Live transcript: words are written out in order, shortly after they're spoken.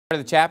Part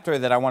of the chapter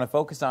that I want to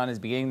focus on is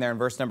beginning there in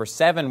verse number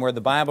 7, where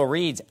the Bible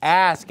reads,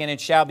 "Ask, and it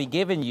shall be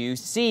given you.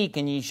 Seek,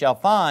 and ye shall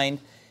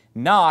find.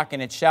 Knock,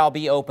 and it shall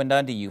be opened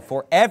unto you.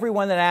 For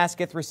everyone that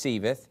asketh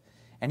receiveth,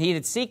 and he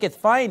that seeketh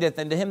findeth,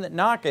 and to him that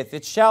knocketh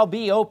it shall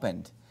be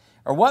opened.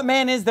 Or what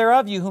man is there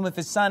of you whom if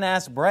his son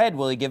ask bread,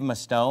 will he give him a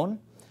stone?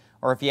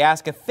 Or if he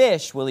ask a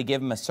fish, will he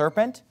give him a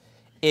serpent?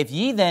 If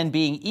ye then,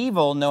 being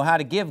evil, know how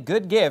to give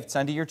good gifts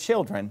unto your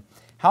children,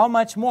 how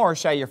much more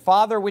shall your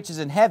Father which is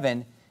in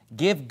heaven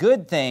give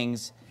good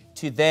things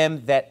to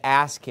them that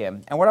ask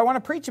him?" And what I want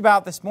to preach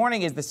about this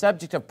morning is the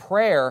subject of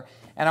prayer,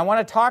 and I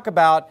want to talk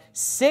about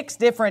 6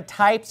 different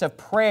types of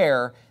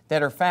prayer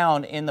that are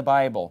found in the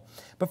Bible.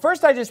 But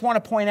first, I just want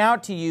to point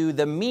out to you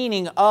the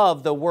meaning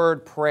of the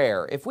word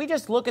prayer. If we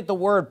just look at the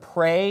word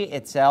pray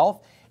itself,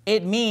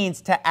 it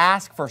means to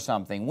ask for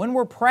something. When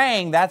we're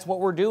praying, that's what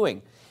we're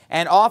doing.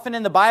 And often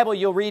in the Bible,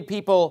 you'll read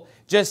people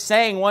just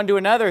saying one to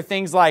another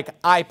things like,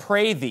 "I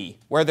pray thee,"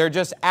 where they're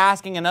just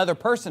asking another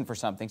person for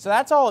something. So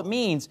that's all it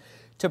means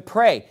to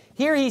pray.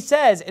 Here he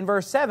says in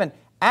verse 7,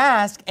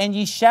 "Ask and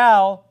ye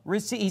shall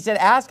receive." He said,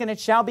 "Ask and it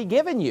shall be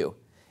given you.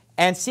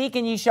 And seek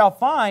and ye shall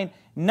find.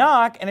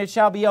 Knock and it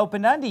shall be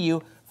opened unto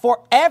you. For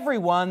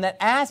everyone that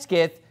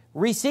asketh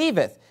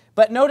receiveth."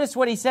 But notice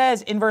what he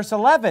says in verse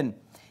 11.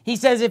 He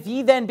says, "If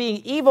ye then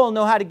being evil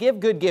know how to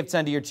give good gifts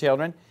unto your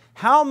children,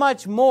 how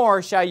much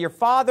more shall your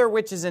Father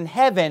which is in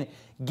heaven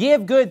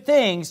give good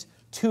things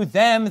to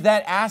them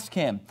that ask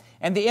him?"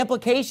 And the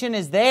implication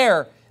is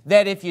there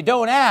that if you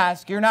don't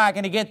ask, you're not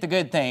going to get the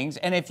good things.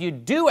 And if you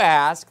do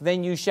ask,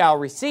 then you shall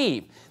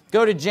receive.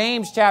 Go to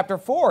James chapter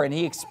 4, and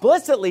he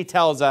explicitly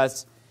tells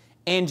us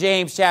in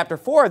James chapter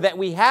 4 that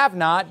we have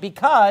not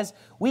because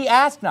we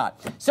ask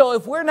not. So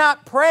if we're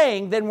not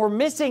praying, then we're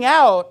missing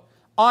out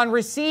on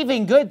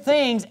receiving good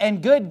things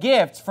and good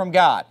gifts from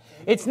God.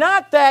 It's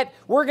not that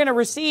we're going to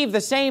receive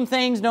the same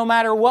things no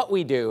matter what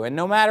we do and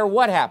no matter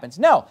what happens.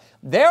 No,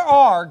 there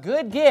are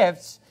good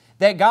gifts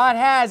that God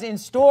has in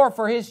store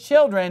for his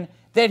children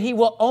that he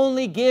will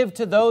only give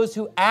to those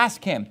who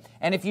ask him.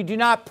 And if you do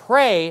not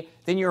pray,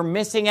 then you're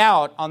missing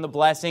out on the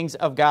blessings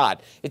of God.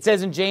 It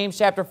says in James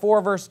chapter 4,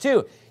 verse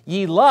 2,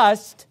 "Ye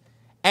lust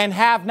and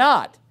have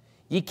not.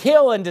 Ye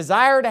kill and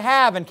desire to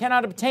have and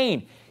cannot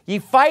obtain. Ye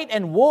fight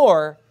and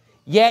war,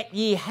 yet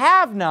ye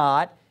have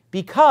not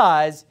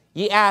because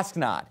ye ask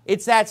not."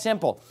 It's that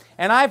simple.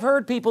 And I've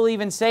heard people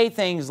even say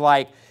things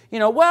like,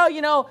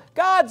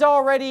 God's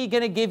already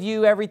going to give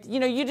you everything.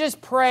 You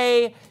just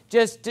pray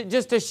just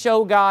to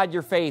show God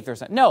your faith or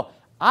something. No,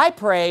 I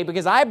pray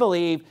because I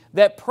believe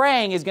that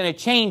praying is going to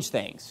change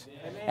things.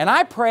 Amen. And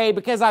I pray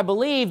because I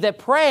believe that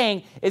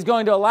praying is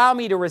going to allow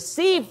me to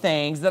receive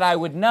things that I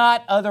would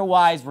not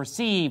otherwise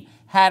receive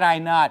had I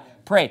not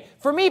prayed.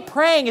 For me,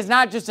 praying is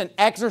not just an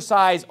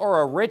exercise or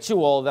a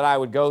ritual that I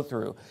would go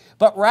through,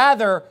 but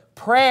rather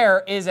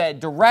prayer is a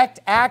direct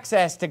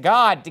access to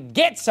God to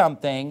get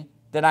something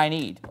that I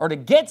need or to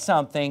get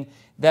something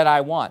that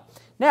I want.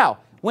 Now,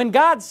 when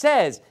God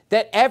says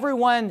that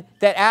everyone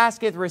that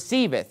asketh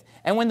receiveth,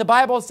 and when the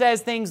Bible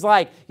says things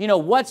like,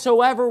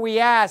 whatsoever we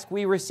ask,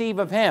 we receive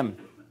of him,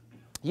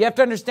 you have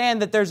to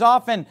understand that there's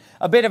often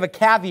a bit of a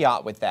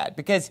caveat with that.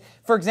 Because,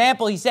 for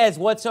example, he says,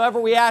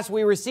 whatsoever we ask,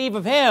 we receive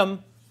of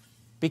him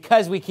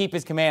because we keep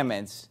his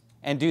commandments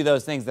and do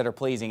those things that are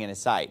pleasing in his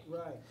sight.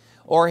 Right.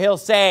 Or he'll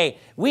say,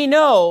 we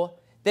know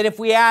that if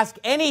we ask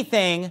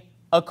anything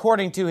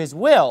according to his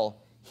will,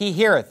 he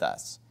heareth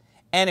us.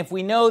 And if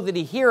we know that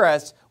he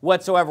heareth us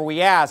whatsoever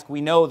we ask,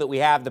 we know that we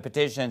have the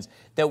petitions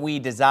that we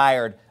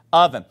desired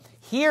of him.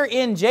 Here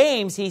in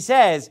James, he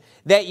says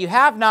that you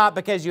have not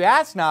because you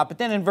ask not. But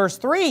then in verse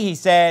 3, he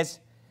says,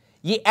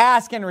 ye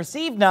ask and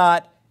receive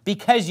not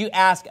because you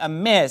ask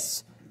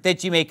amiss,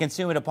 that you may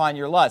consume it upon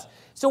your lust.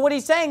 So what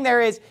he's saying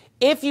there is,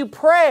 if you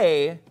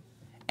pray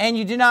and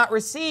you do not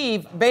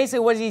receive, basically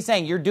what is he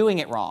saying? You're doing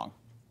it wrong.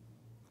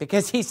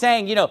 Because he's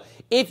saying,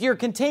 if you're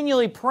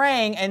continually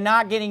praying and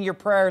not getting your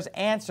prayers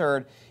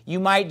answered, you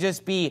might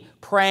just be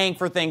praying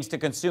for things to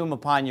consume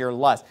upon your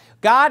lust.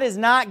 God is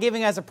not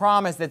giving us a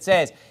promise that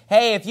says,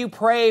 hey, if you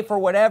pray for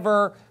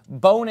whatever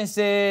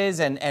bonuses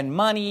and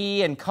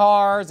money and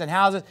cars and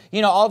houses,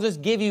 I'll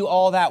just give you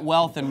all that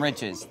wealth and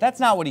riches. That's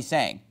not what he's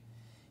saying.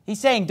 He's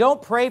saying,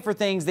 don't pray for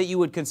things that you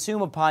would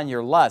consume upon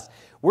your lust.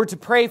 We're to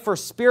pray for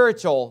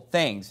spiritual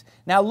things.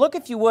 Now look,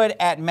 if you would,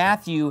 at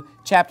Matthew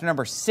chapter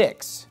number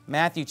 6.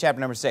 Matthew chapter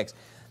number 6.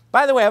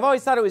 By the way, I've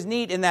always thought it was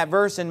neat in that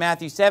verse in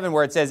Matthew 7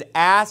 where it says,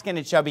 ask and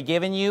it shall be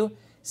given you,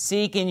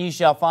 seek and you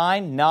shall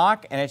find,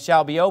 knock and it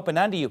shall be opened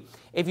unto you.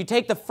 If you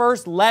take the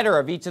first letter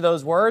of each of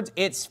those words,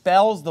 it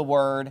spells the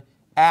word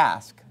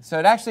ask. So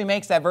it actually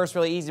makes that verse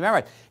really easy to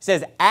memorize. It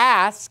says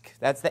ask,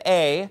 that's the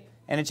A,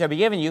 and it shall be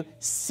given you,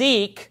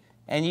 seek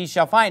and ye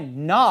shall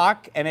find,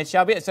 knock and it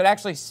shall be. So it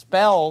actually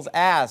spells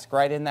ask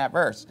right in that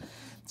verse.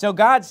 So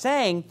God's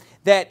saying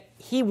that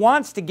he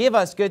wants to give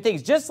us good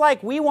things, just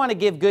like we want to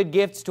give good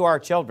gifts to our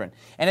children.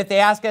 And if they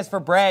ask us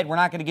for bread, we're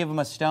not going to give them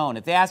a stone.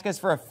 If they ask us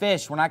for a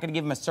fish, we're not going to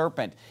give them a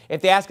serpent.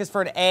 If they ask us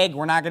for an egg,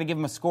 we're not going to give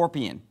them a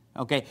scorpion.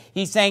 Okay?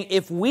 He's saying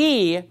if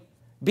we,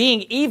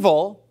 being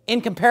evil, in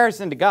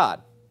comparison to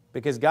God,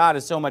 because God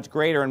is so much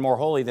greater and more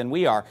holy than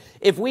we are.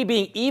 If we,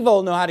 being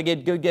evil, know how to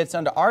give good gifts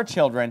unto our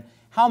children,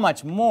 how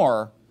much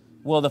more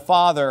will the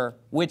Father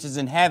which is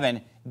in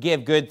heaven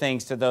give good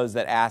things to those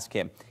that ask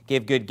Him,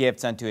 give good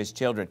gifts unto His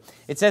children.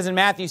 It says in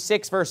Matthew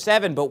 6, verse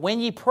 7, "But when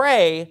ye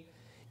pray,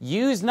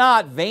 use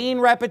not vain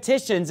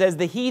repetitions as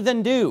the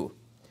heathen do,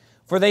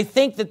 for they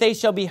think that they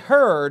shall be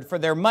heard for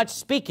their much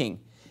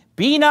speaking.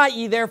 Be not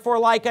ye therefore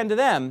like unto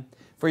them,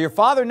 for your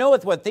Father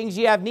knoweth what things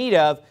ye have need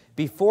of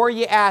before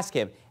ye ask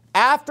Him.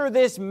 After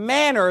this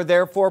manner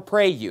therefore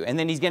pray you." And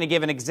then He's going to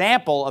give an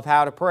example of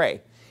how to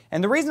pray.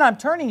 And the reason I'm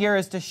turning here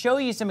is to show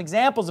you some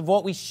examples of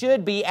what we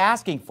should be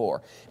asking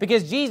for.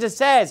 Because Jesus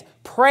says,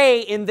 pray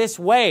in this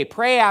way,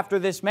 pray after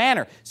this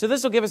manner. So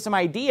this will give us some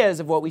ideas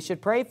of what we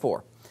should pray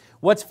for.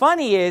 What's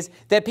funny is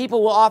that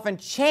people will often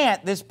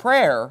chant this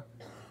prayer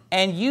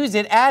and use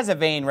it as a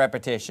vain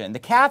repetition. The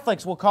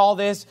Catholics will call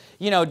this,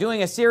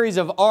 doing a series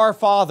of Our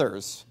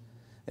Fathers.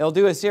 They'll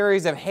do a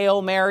series of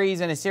Hail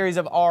Marys and a series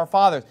of Our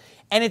Fathers.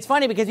 And it's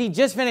funny because he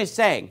just finished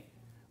saying,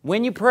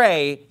 when you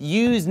pray,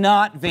 use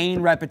not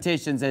vain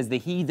repetitions as the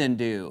heathen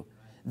do.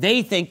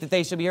 They think that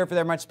they should be heard for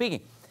their much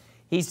speaking.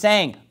 He's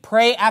saying,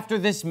 pray after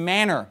this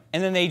manner.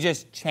 And then they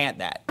just chant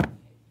that.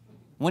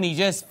 When he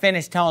just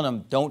finished telling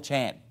them, don't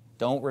chant.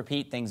 Don't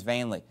repeat things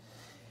vainly.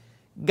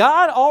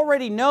 God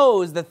already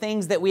knows the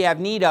things that we have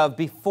need of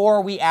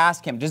before we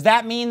ask Him. Does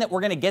that mean that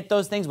we're going to get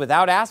those things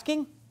without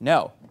asking?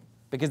 No.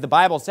 Because the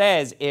Bible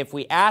says, if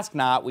we ask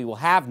not, we will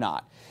have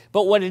not.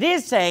 But what it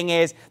is saying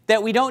is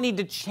that we don't need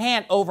to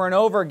chant over and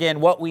over again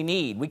what we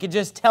need. We could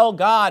just tell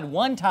God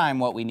one time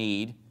what we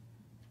need,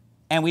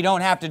 and we don't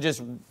have to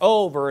just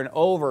over and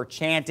over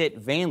chant it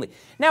vainly.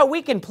 Now,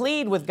 we can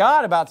plead with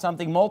God about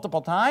something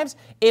multiple times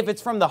if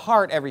it's from the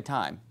heart every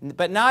time.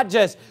 But not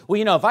just,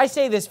 if I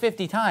say this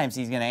 50 times,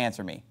 He's going to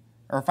answer me.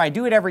 Or if I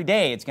do it every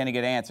day, it's going to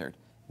get answered.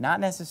 Not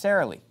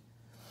necessarily.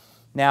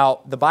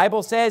 Now, the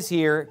Bible says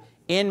here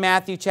in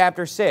Matthew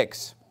chapter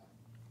 6,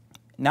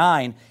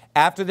 9,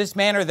 "After this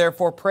manner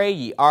therefore pray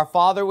ye, Our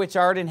Father which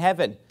art in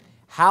heaven,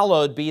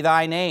 hallowed be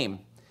thy name.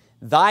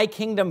 Thy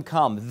kingdom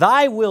come,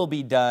 thy will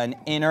be done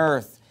in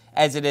earth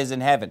as it is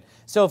in heaven."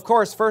 So of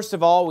course, first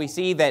of all, we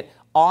see that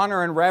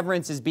honor and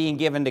reverence is being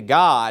given to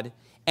God,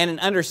 and an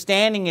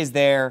understanding is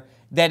there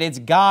that it's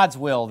God's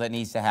will that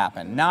needs to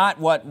happen. Not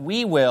what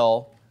we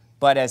will,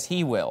 but as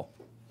He will.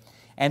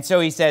 And so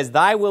He says,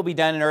 "Thy will be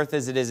done in earth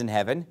as it is in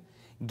heaven.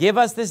 Give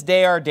us this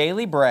day our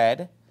daily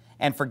bread,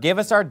 and forgive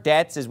us our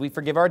debts as we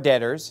forgive our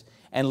debtors.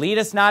 And lead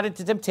us not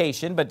into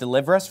temptation, but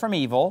deliver us from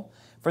evil.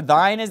 For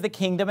thine is the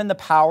kingdom and the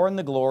power and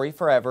the glory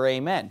forever.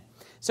 Amen."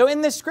 So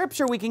in this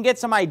scripture, we can get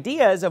some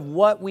ideas of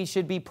what we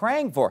should be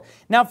praying for.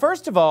 Now,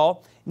 first of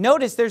all,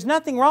 notice there's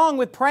nothing wrong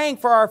with praying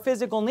for our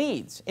physical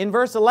needs. In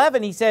verse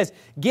 11, he says,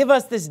 "Give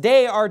us this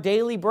day our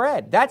daily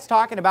bread." That's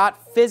talking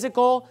about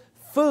physical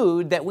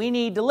food that we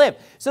need to live.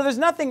 So there's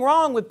nothing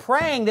wrong with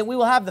praying that we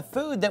will have the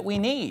food that we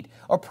need,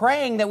 or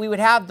praying that we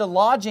would have the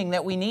lodging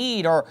that we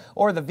need,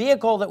 or the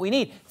vehicle that we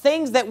need.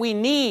 Things that we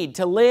need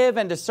to live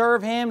and to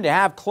serve Him, to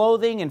have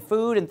clothing and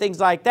food and things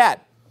like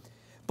that.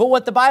 But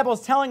what the Bible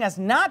is telling us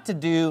not to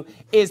do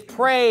is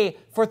pray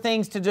for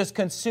things to just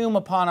consume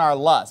upon our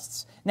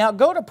lusts. Now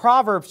go to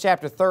Proverbs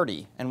chapter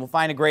 30, and we'll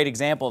find a great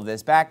example of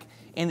this. Back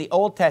in the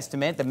Old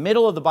Testament, the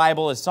middle of the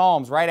Bible is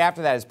Psalms. Right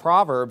after that is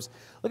Proverbs.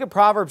 Look at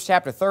Proverbs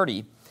chapter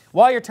 30.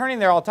 While you're turning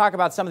there, I'll talk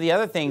about some of the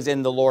other things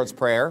in the Lord's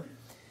Prayer.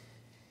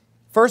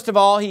 First of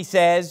all, he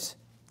says,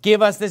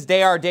 "Give us this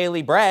day our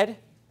daily bread,"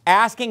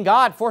 asking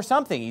God for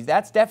something.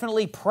 That's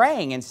definitely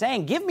praying and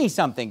saying, give me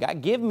something.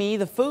 God, give me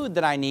the food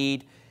that I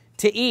need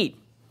to eat.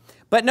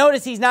 But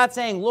notice he's not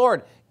saying,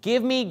 "Lord,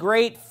 give me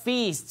great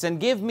feasts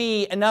and give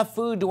me enough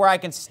food to where I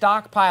can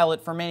stockpile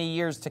it for many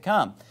years to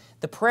come."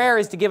 The prayer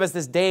is to give us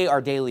this day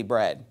our daily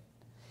bread.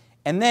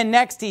 And then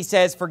next he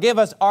says, "Forgive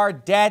us our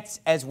debts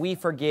as we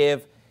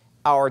forgive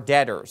our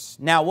debtors."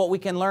 Now, what we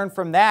can learn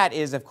from that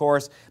is, of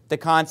course, the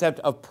concept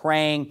of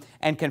praying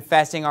and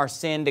confessing our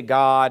sin to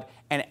God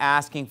and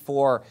asking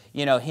for,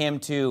 Him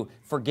to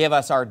forgive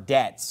us our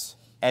debts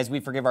as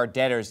we forgive our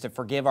debtors, to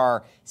forgive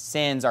our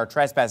sins, our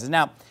trespasses.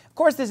 Now, of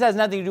course, this has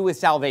nothing to do with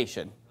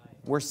salvation.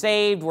 We're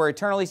saved, we're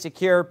eternally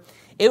secure.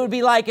 It would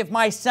be like if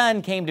my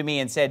son came to me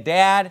and said,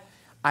 "Dad,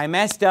 I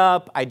messed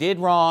up, I did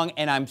wrong,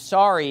 and I'm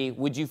sorry.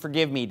 Would you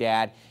forgive me,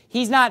 Dad?"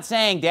 He's not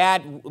saying,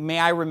 "Dad, may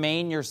I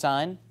remain your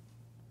son?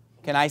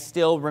 Can I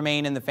still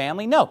remain in the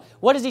family?" No.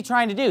 What is he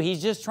trying to do?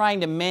 He's just trying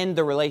to mend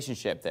the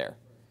relationship there.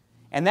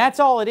 And that's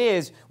all it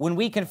is when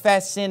we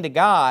confess sin to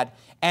God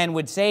and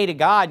would say to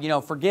God,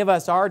 "Forgive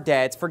us our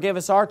debts, forgive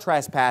us our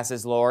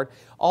trespasses, Lord."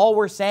 All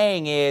we're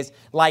saying is,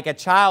 like a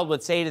child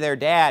would say to their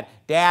dad,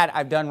 "Dad,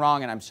 I've done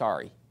wrong and I'm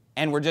sorry."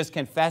 And we're just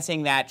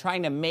confessing that,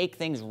 trying to make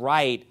things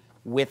right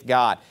with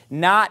God,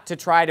 not to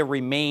try to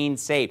remain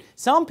saved.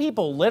 Some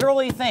people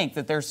literally think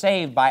that they're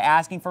saved by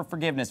asking for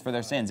forgiveness for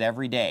their sins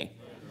every day.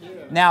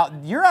 Now,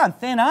 you're on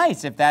thin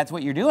ice if that's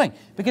what you're doing.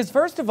 Because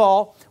first of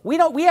all, we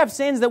have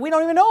sins that we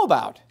don't even know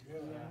about.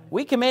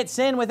 We commit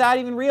sin without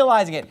even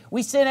realizing it.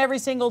 We sin every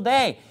single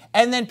day.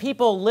 And then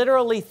people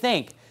literally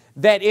think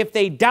that if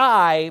they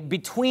die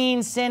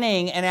between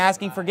sinning and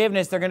asking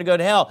forgiveness, they're going to go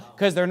to hell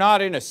because they're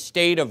not in a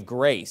state of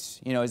grace,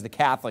 is the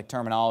Catholic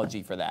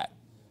terminology for that.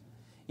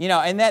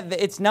 And that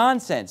it's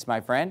nonsense,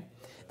 my friend.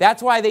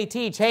 That's why they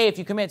teach, hey, if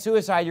you commit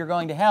suicide, you're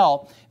going to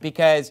hell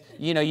because,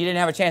 you didn't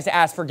have a chance to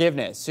ask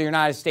forgiveness, so you're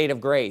not in a state of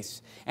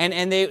grace.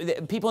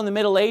 And people in the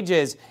Middle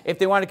Ages, if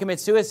they wanted to commit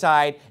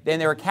suicide, then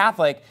they were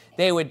Catholic,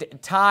 they would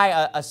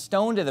tie a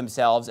stone to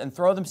themselves and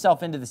throw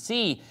themselves into the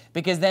sea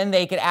because then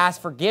they could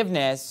ask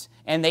forgiveness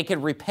and they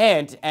could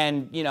repent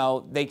and,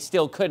 they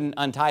still couldn't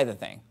untie the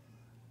thing.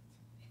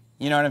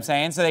 You know what I'm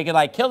saying? So they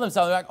could kill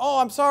themselves. They're like, oh,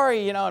 I'm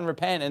sorry, and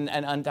repent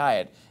and untie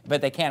it.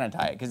 But they can't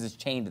untie it because it's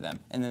chained to them.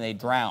 And then they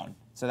drown.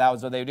 So that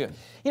was what they would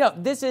do.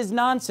 This is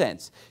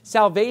nonsense.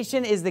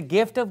 Salvation is the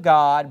gift of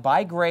God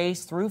by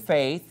grace through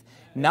faith,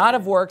 not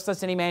of works,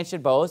 lest any man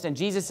should boast. And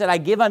Jesus said, I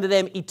give unto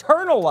them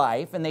eternal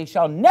life, and they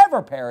shall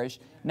never perish,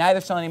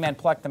 neither shall any man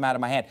pluck them out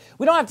of my hand.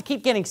 We don't have to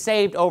keep getting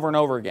saved over and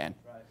over again.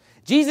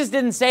 Jesus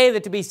didn't say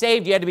that to be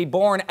saved, you had to be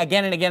born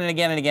again and again and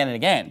again and again and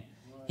again.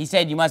 He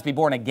said you must be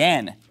born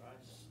again.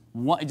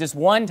 Just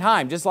one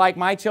time. Just like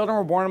my children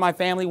were born in my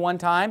family one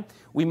time,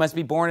 we must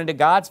be born into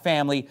God's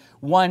family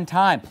one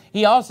time.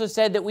 He also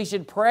said that we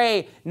should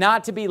pray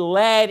not to be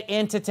led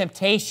into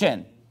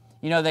temptation.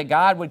 That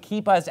God would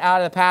keep us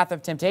out of the path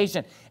of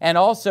temptation. And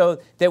also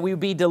that we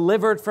would be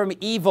delivered from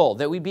evil,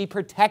 that we be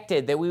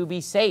protected, that we would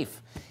be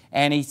safe.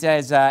 And he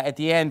says at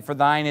the end, for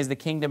thine is the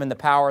kingdom and the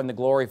power and the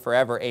glory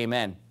forever.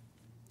 Amen.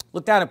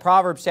 Look down at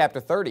Proverbs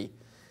chapter 30.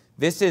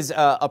 This is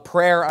a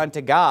prayer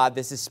unto God.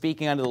 This is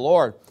speaking unto the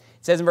Lord.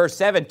 It says in verse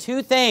 7,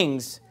 2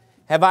 things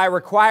have I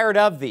required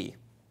of thee.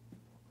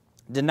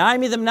 Deny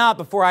me them not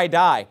before I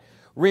die.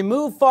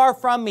 Remove far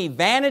from me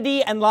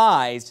vanity and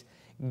lies.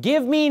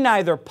 Give me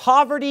neither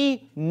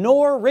poverty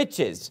nor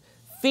riches.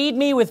 Feed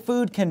me with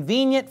food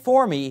convenient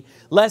for me,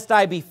 lest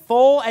I be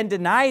full and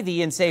deny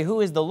thee and say,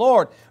 who is the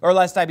Lord? Or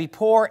lest I be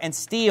poor and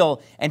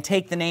steal and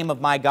take the name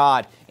of my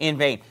God in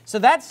vain. So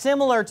that's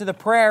similar to the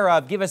prayer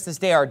of, give us this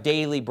day our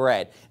daily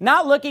bread.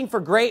 Not looking for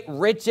great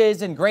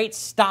riches and great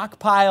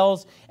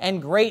stockpiles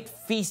and great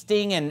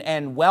feasting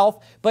and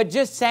wealth, but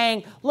just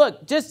saying,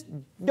 look, just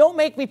don't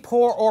make me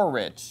poor or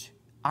rich.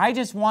 I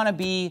just want to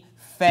be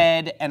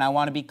fed and I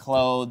want to be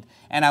clothed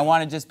and I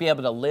want to just be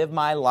able to live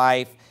my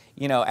life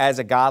as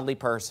a godly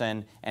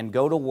person and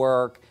go to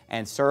work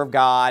and serve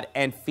God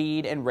and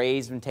feed and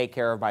raise and take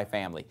care of my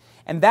family.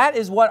 And that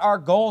is what our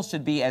goal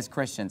should be as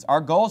Christians. Our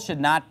goal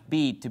should not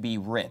be to be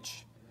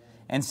rich.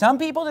 And some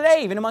people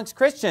today, even amongst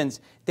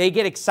Christians, they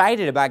get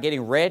excited about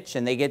getting rich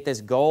and they get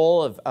this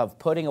goal of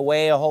putting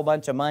away a whole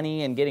bunch of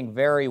money and getting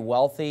very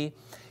wealthy.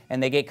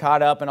 And they get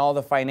caught up in all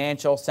the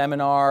financial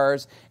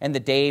seminars and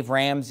the Dave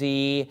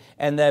Ramsey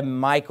and the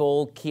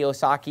Michael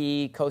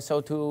Kiyosaki,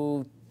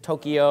 Kosotu,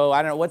 Tokyo,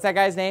 I don't know, what's that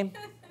guy's name?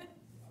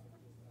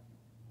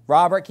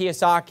 Robert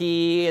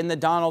Kiyosaki and the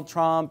Donald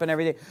Trump and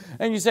everything.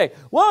 And you say,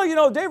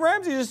 well, Dave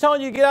Ramsey's just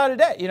telling you to get out of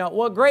debt.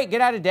 Well, great, get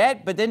out of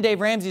debt. But then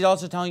Dave Ramsey's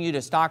also telling you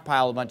to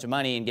stockpile a bunch of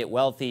money and get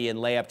wealthy and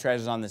lay up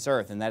treasures on this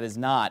earth. And that is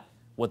not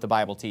what the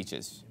Bible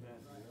teaches.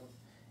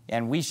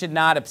 And we should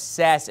not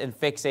obsess and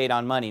fixate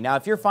on money. Now,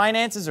 if your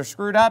finances are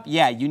screwed up,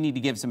 yeah, you need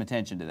to give some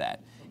attention to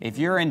that. If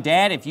you're in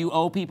debt, if you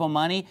owe people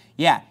money,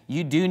 yeah,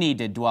 you do need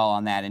to dwell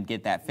on that and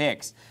get that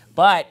fixed.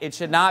 But it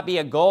should not be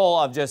a goal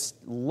of just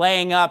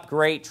laying up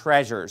great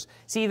treasures.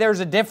 See, there's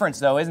a difference,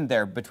 though, isn't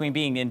there, between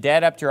being in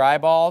debt up to your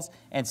eyeballs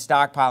and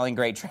stockpiling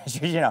great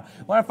treasures. You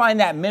want to find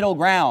that middle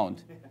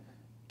ground.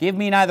 Give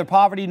me neither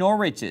poverty nor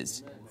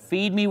riches.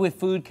 Feed me with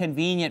food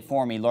convenient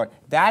for me, Lord.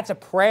 That's a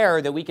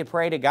prayer that we could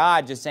pray to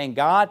God, just saying,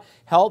 God,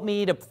 help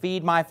me to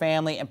feed my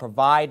family and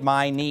provide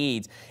my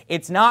needs.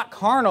 It's not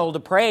carnal to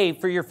pray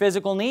for your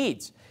physical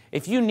needs.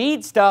 If you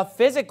need stuff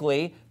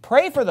physically,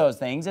 pray for those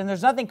things, and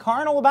there's nothing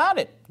carnal about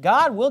it.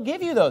 God will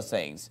give you those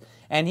things,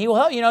 and He will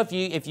help.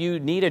 If you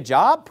need a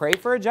job, pray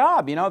for a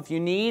job. If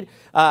you need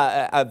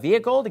a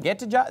vehicle to get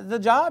to the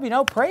job,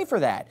 pray for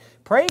that.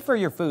 Pray for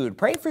your food.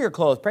 Pray for your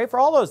clothes. Pray for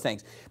all those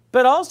things.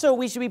 But also,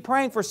 we should be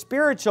praying for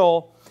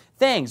spiritual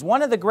things.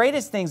 One of the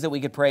greatest things that we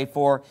could pray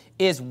for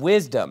is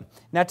wisdom.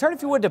 Now, turn,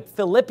 if you would, to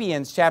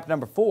Philippians chapter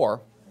number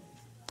 4.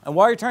 And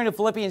while you're turning to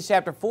Philippians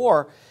chapter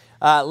 4,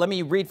 let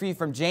me read for you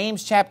from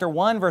James chapter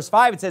 1, verse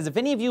 5. It says, if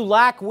any of you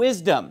lack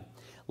wisdom,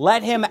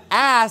 let him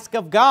ask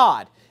of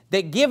God,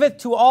 that giveth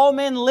to all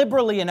men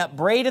liberally and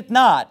upbraideth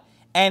not,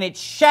 and it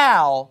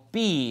shall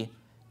be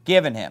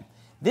given him.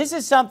 This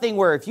is something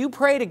where if you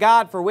pray to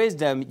God for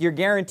wisdom, you're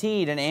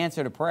guaranteed an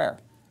answer to prayer.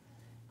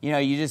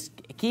 You just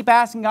keep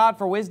asking God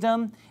for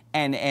wisdom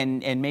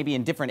and maybe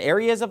in different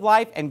areas of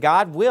life, and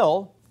God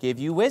will give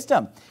you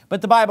wisdom.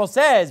 But the Bible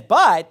says,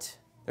 but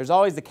there's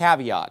always the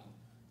caveat.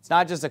 It's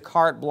not just a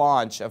carte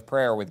blanche of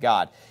prayer with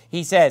God.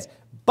 He says,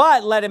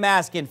 but let him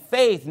ask in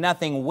faith,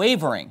 nothing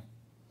wavering.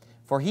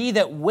 For he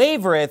that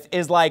wavereth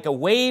is like a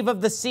wave of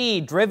the sea,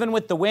 driven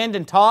with the wind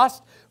and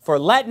tossed. For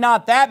let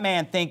not that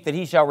man think that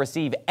he shall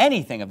receive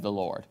anything of the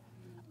Lord.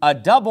 A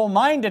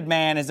double-minded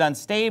man is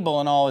unstable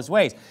in all his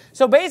ways.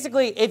 So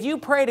basically, if you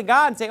pray to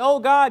God and say, oh,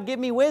 God, give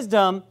me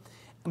wisdom,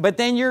 But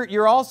then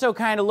you're also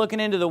kind of looking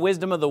into the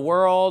wisdom of the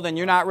world, and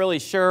you're not really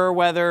sure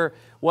whether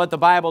what the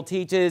Bible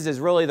teaches is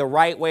really the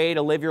right way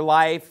to live your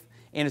life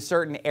in a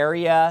certain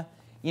area.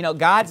 You know,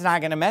 God's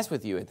not going to mess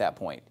with you at that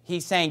point.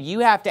 He's saying you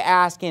have to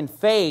ask in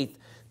faith,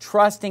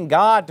 trusting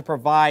God to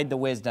provide the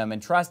wisdom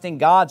and trusting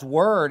God's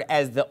Word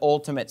as the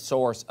ultimate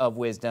source of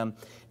wisdom,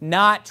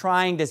 not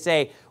trying to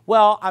say,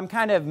 well, I'm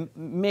kind of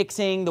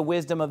mixing the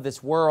wisdom of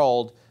this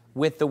world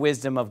with the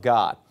wisdom of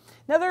God.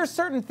 Now, there are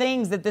certain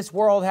things that this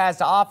world has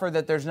to offer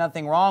that there's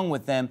nothing wrong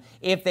with them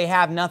if they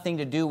have nothing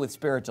to do with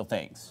spiritual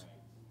things.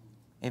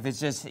 If it's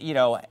just,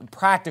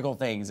 practical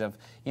things of,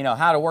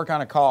 how to work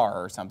on a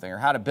car or something or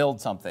how to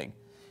build something.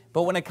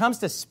 But when it comes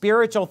to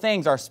spiritual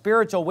things, our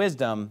spiritual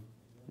wisdom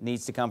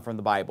needs to come from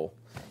the Bible.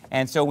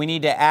 And so we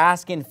need to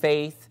ask in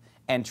faith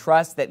and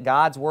trust that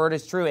God's Word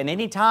is true. And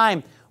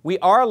anytime we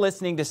are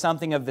listening to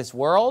something of this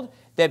world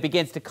that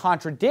begins to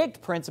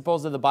contradict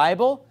principles of the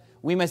Bible,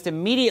 we must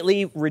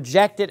immediately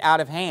reject it out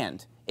of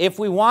hand. If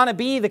we want to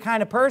be the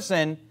kind of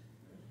person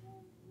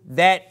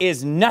that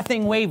is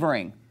nothing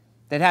wavering,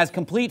 that has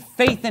complete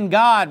faith in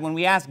God when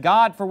we ask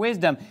God for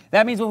wisdom,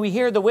 that means when we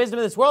hear the wisdom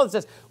of this world, it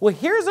says, well,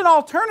 here's an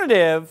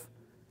alternative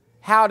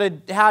how to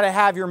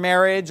have your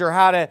marriage or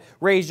how to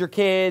raise your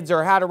kids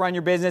or how to run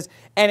your business,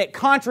 and it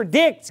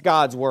contradicts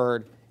God's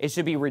Word, it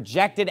should be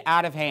rejected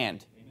out of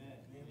hand.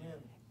 Amen.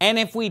 And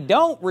if we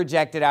don't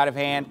reject it out of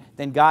hand,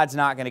 then God's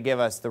not going to give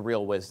us the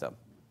real wisdom.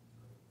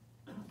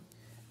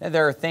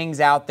 There are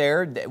things out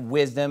there,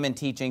 wisdom and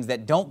teachings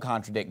that don't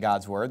contradict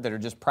God's Word, that are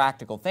just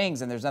practical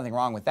things, and there's nothing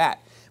wrong with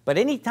that. But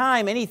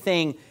anytime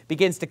anything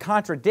begins to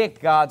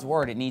contradict God's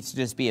Word, it needs to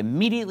just be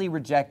immediately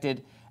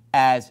rejected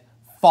as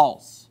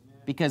false,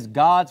 because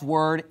God's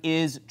Word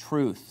is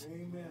truth.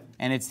 Amen.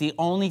 And it's the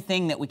only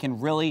thing that we can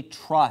really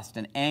trust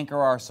and anchor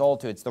our soul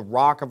to. It's the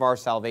rock of our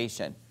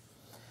salvation.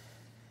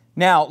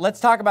 Now, let's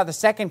talk about the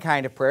second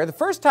kind of prayer. The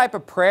first type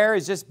of prayer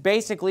is just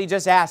basically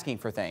just asking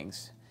for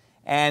things.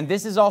 And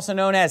this is also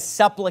known as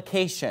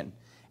supplication.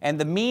 And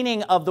the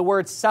meaning of the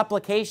word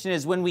supplication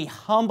is when we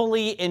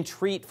humbly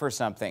entreat for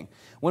something,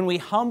 when we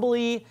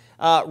humbly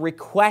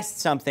request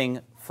something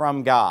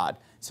from God.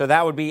 So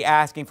that would be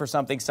asking for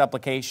something,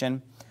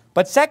 supplication.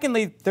 But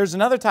secondly, there's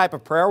another type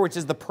of prayer, which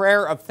is the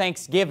prayer of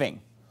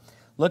thanksgiving.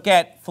 Look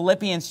at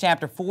Philippians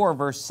chapter 4,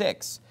 verse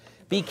 6.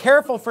 Be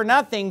careful for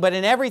nothing, but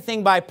in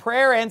everything by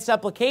prayer and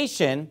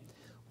supplication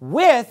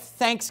with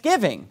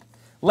thanksgiving.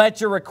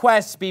 Let your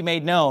requests be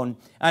made known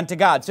unto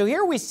God. So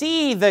here we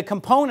see the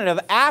component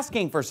of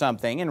asking for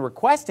something and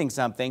requesting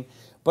something,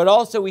 but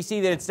also we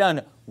see that it's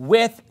done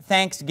with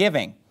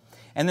thanksgiving.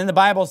 And then the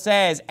Bible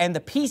says, and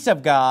the peace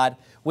of God,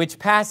 which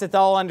passeth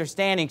all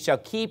understanding, shall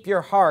keep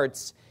your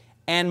hearts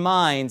and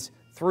minds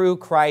through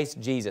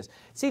Christ Jesus.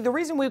 See, the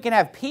reason we can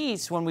have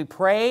peace when we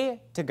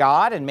pray to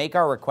God and make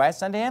our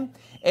requests unto Him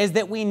is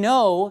that we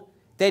know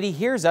that He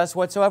hears us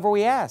whatsoever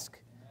we ask.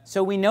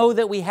 So we know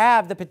that we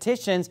have the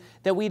petitions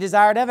that we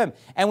desired of Him.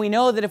 And we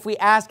know that if we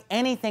ask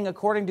anything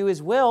according to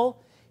His will,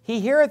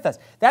 He heareth us.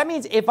 That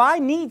means if I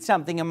need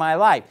something in my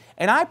life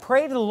and I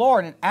pray to the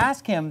Lord and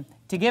ask Him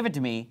to give it to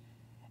me,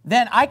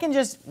 then I can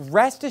just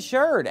rest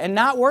assured and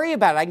not worry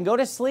about it. I can go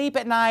to sleep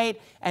at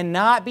night and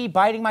not be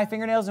biting my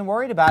fingernails and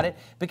worried about it,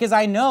 because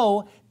I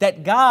know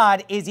that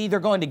God is either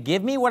going to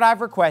give me what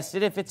I've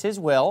requested if it's His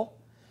will,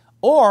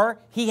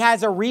 or He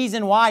has a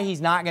reason why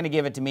He's not going to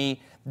give it to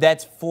me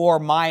that's for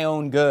my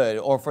own good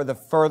or for the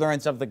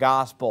furtherance of the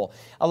gospel.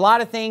 A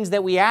lot of things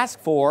that we ask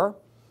for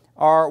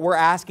we're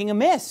asking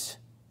amiss.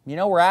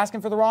 We're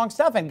asking for the wrong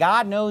stuff, and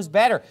God knows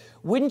better.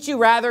 Wouldn't you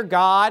rather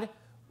God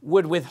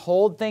would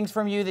withhold things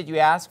from you that you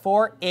ask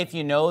for if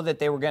you know that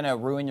they were going to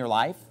ruin your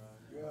life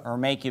or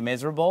make you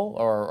miserable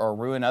or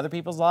ruin other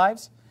people's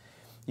lives?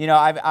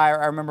 I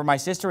remember my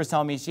sister was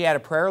telling me she had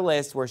a prayer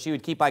list where she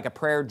would keep like a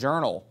prayer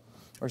journal,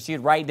 or she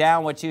would write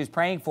down what she was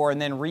praying for and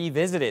then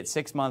revisit it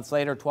 6 months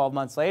later, 12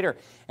 months later.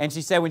 And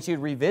she said when she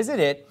would revisit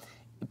it,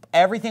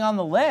 everything on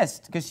the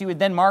list, because she would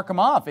then mark them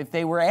off if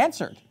they were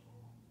answered.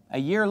 A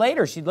year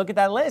later, she'd look at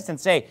that list and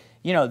say,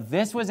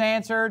 this was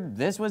answered,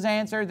 this was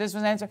answered, this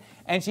was answered.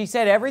 And she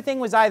said everything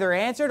was either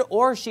answered,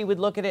 or she would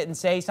look at it and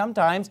say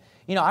sometimes,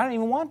 I don't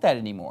even want that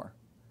anymore.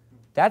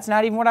 That's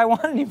not even what I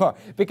want anymore.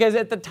 Because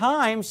at the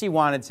time, she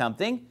wanted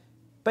something,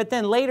 but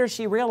then later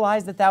she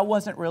realized that that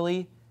wasn't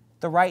really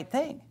the right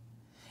thing.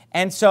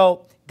 And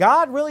so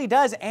God really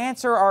does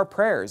answer our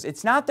prayers.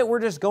 It's not that we're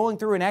just going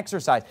through an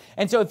exercise.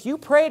 And so if you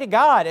pray to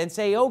God and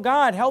say, oh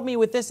God, help me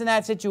with this and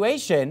that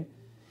situation,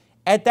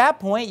 at that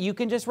point you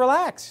can just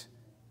relax.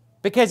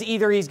 Because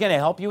either He's going to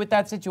help you with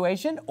that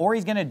situation, or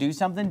He's going to do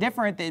something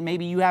different that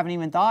maybe you haven't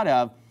even thought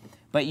of,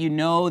 but you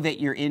know that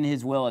you're in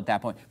His will at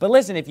that point. But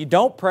listen, if you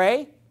don't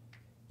pray,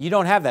 you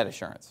don't have that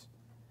assurance.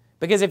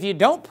 Because if you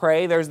don't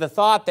pray, there's the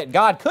thought that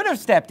God could have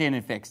stepped in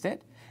and fixed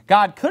it.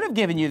 God could have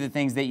given you the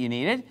things that you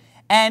needed.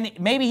 And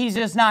maybe He's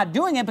just not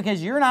doing it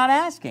because you're not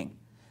asking.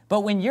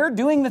 But when you're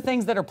doing the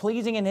things that are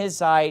pleasing in His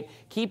sight,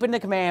 keeping the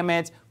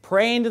commandments,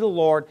 praying to the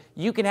Lord,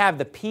 you can have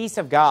the peace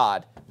of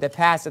God that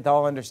passeth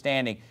all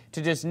understanding,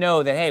 to just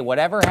know that, hey,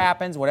 whatever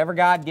happens, whatever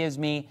God gives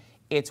me,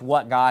 It's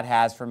what God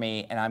has for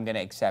me, and I'm going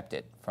to accept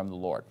it from the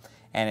Lord.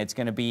 And it's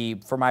going to be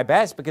for my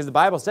best, because the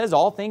Bible says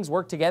all things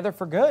work together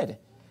for good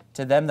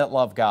to them that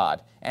love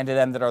God and to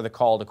them that are the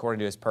called according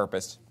to His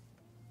purpose.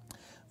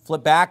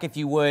 Flip back, if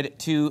you would,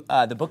 to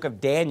the book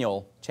of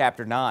Daniel,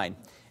 chapter 9.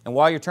 And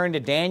while you're turning to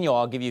Daniel,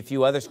 I'll give you a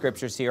few other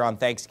scriptures here on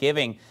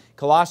Thanksgiving.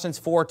 Colossians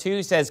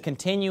 4:2 says,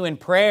 continue in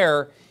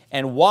prayer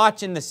and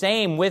watch in the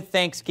same with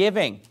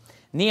thanksgiving.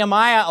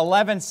 Nehemiah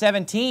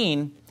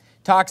 11:17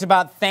 talks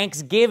about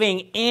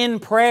thanksgiving in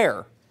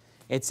prayer.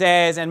 It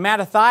says, and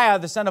Mattathiah,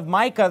 the son of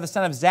Micah, the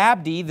son of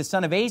Zabdi, the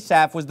son of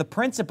Asaph, was the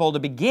principal to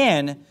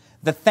begin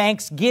the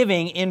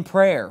thanksgiving in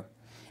prayer.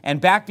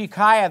 And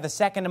Bakbukiah, the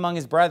second among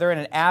his brethren,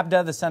 and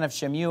Abda, the son of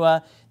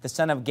Shemua, the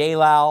son of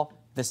Galal,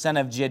 the son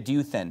of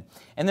Jeduthun.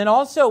 And then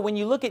also, when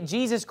you look at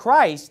Jesus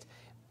Christ,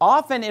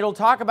 often it'll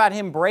talk about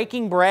Him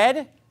breaking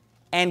bread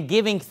and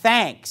giving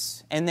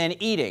thanks and then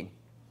eating.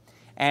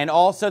 And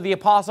also the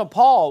Apostle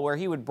Paul, where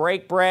he would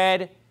break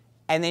bread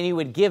and then he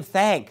would give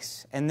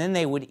thanks and then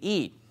they would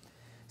eat.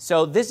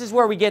 So this is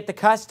where we get the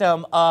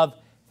custom of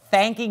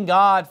thanking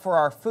God for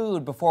our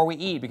food before we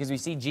eat, because we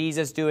see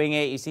Jesus doing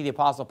it, you see the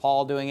Apostle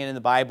Paul doing it in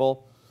the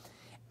Bible.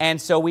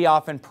 And so we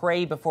often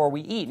pray before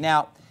we eat.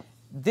 Now,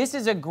 this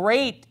is a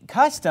great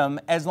custom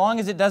as long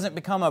as it doesn't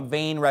become a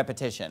vain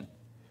repetition.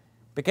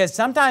 Because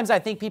sometimes I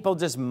think people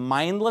just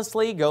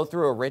mindlessly go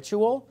through a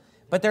ritual,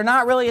 but they're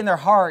not really in their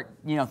heart,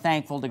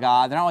 thankful to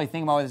God. They're not really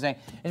thinking about what they're saying.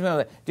 It's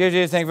like, dear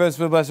Jesus, thank you for this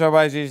food, bless our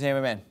bodies, in Jesus' name,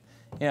 amen.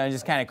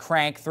 Just kind of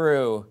crank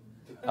through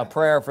a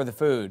prayer for the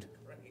food,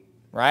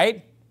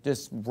 right?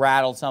 Just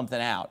rattle something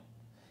out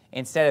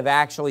instead of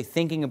actually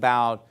thinking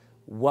about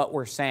what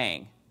we're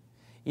saying.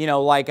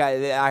 Like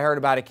I heard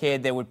about a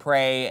kid that would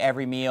pray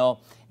every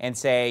meal and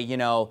say,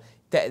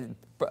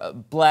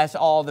 bless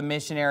all the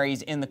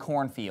missionaries in the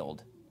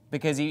cornfield.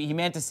 Because he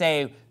meant to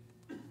say,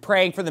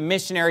 praying for the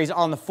missionaries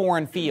on the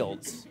foreign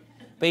fields.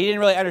 But he didn't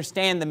really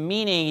understand the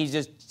meaning. He's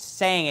just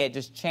saying it,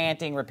 just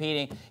chanting,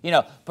 repeating.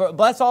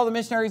 Bless all the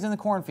missionaries in the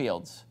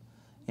cornfields.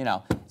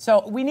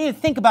 So we need to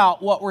think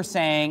about what we're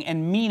saying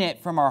and mean it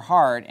from our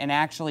heart and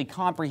actually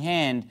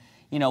comprehend,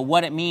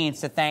 what it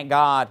means to thank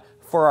God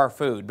for our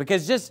food.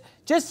 Because just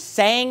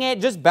saying it,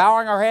 just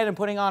bowing our head and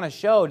putting on a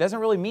show doesn't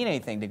really mean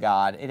anything to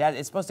God.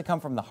 It's supposed to come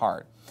from the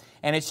heart.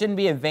 And it shouldn't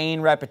be a vain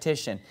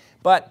repetition.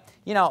 But,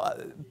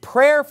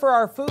 prayer for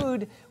our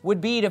food would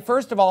be to,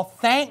 first of all,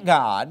 thank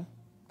God.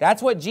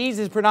 That's what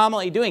Jesus is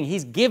predominantly doing.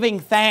 He's giving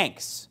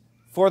thanks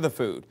for the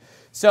food.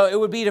 So it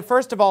would be to,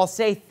 first of all,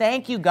 say,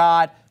 thank you,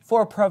 God,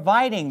 for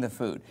providing the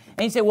food.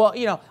 And you say, well,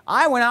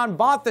 I went out and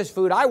bought this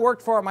food. I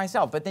worked for it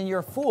myself. But then you're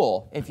a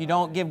fool if you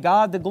don't give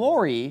God the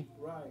glory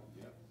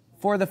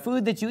for the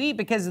food that you eat,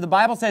 because the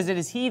Bible says it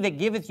is He that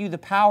giveth you the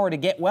power to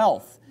get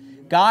wealth.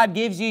 God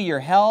gives you your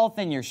health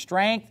and your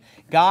strength.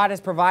 God has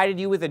provided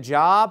you with a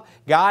job.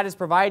 God has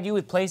provided you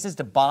with places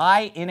to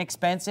buy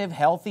inexpensive,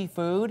 healthy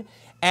food.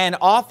 And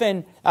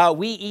often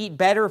we eat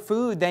better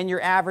food than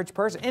your average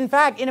person. In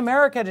fact, in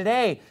America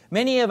today,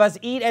 many of us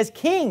eat as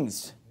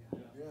kings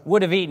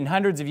would have eaten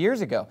hundreds of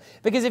years ago.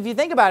 Because if you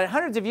think about it,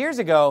 hundreds of years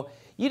ago,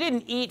 you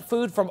didn't eat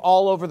food from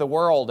all over the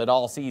world at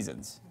all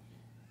seasons.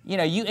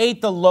 You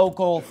ate the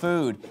local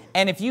food.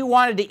 And if you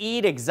wanted to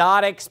eat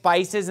exotic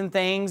spices and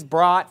things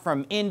brought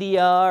from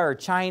India or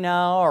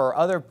China or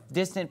other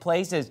distant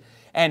places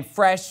and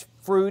fresh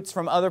fruits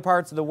from other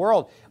parts of the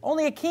world,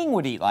 only a king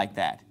would eat like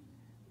that.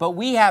 But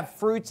we have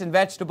fruits and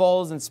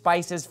vegetables and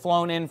spices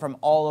flown in from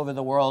all over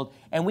the world,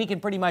 and we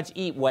can pretty much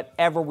eat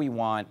whatever we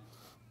want.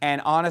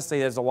 And honestly,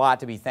 there's a lot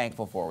to be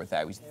thankful for with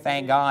that. We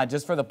thank God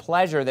just for the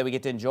pleasure that we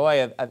get to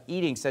enjoy of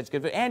eating such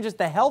good food, and just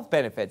the health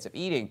benefits of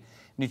eating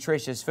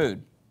nutritious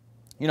food.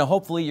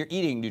 Hopefully you're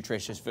eating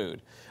nutritious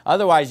food.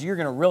 Otherwise, you're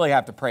going to really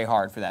have to pray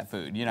hard for that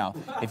food.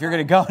 If you're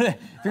going to go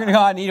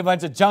out and eat a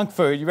bunch of junk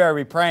food, you better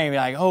be praying, be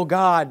like, oh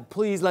God,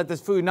 please let this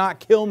food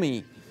not kill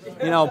me.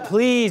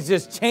 Please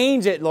just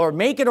change it, Lord.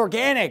 Make it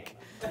organic.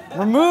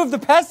 Remove the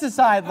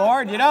pesticide,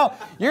 Lord.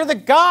 You're the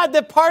God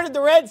that parted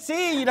the Red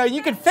Sea.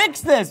 You can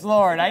fix this,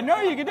 Lord. I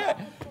know you can do it.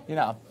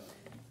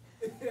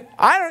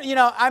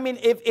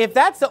 If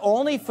that's the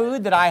only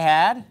food that I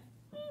had,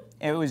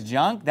 if it was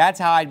junk,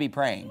 that's how I'd be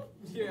praying.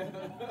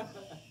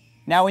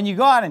 Now, when you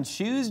go out and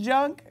choose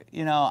junk,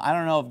 I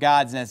don't know if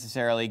God's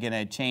necessarily going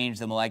to change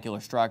the molecular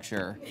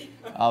structure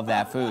of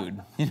that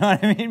food. You know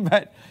what I mean?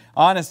 But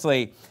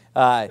honestly,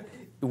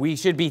 we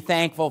should be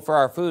thankful for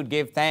our food,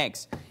 give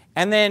thanks.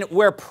 And then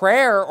where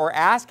prayer or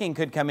asking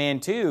could come in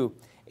too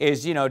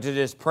is, to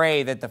just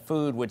pray that the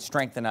food would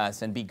strengthen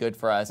us and be good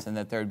for us and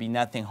that there would be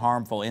nothing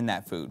harmful in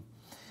that food.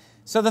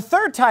 So the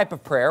third type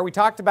of prayer, we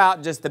talked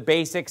about just the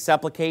basic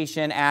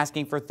supplication,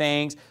 asking for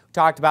things. We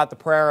talked about the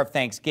prayer of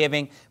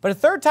thanksgiving. But a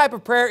third type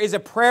of prayer is a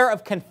prayer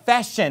of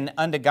confession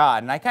unto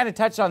God. And I kind of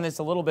touched on this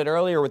a little bit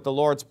earlier with the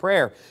Lord's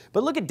Prayer.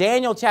 But look at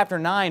Daniel chapter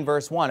 9,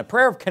 verse 1, a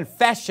prayer of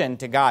confession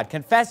to God,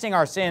 confessing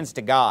our sins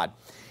to God.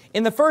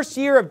 In the first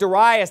year of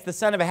Darius, the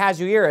son of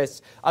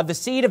Ahasuerus, of the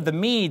seed of the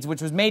Medes,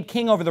 which was made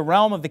king over the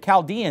realm of the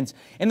Chaldeans,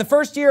 in the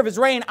first year of his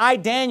reign, I,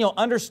 Daniel,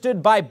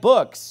 understood by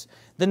books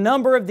the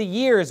number of the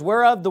years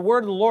whereof the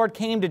word of the Lord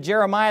came to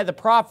Jeremiah the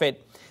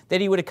prophet,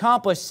 that he would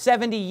accomplish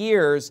 70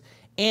 years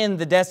in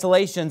the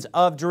desolations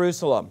of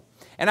Jerusalem.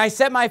 And I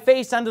set my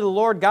face unto the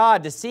Lord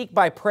God to seek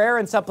by prayer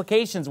and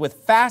supplications with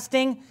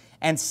fasting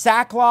and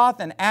sackcloth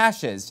and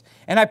ashes.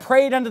 And I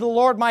prayed unto the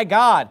Lord my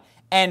God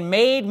and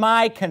made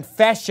my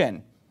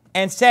confession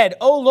and said,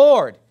 O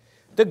Lord,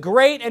 the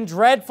great and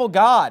dreadful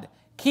God,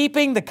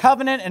 keeping the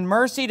covenant and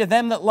mercy to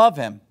them that love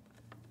him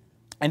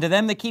and to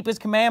them that keep his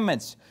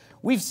commandments.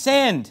 We've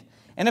sinned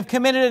and have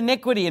committed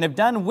iniquity and have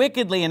done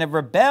wickedly and have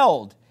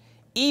rebelled,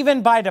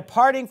 even by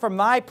departing from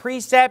thy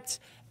precepts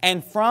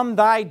and from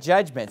thy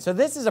judgment. So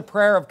this is a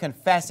prayer of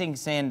confessing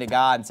sin to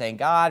God and saying,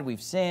 God,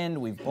 we've sinned,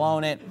 we've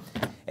blown it.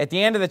 At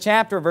the end of the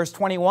chapter, verse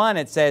 21,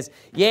 it says,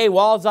 Yea,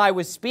 whiles I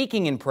was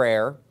speaking in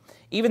prayer,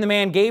 even the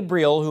man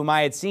Gabriel, whom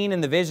I had seen in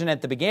the vision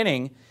at the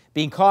beginning,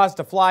 being caused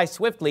to fly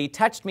swiftly,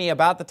 touched me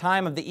about the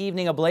time of the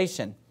evening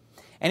oblation.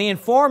 And he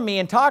informed me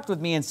and talked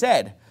with me and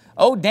said,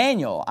 O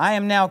Daniel, I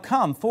am now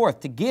come forth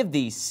to give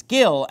thee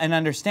skill and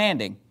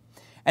understanding.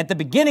 At the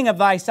beginning of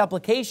thy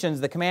supplications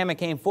the commandment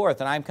came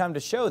forth, and I am come to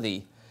show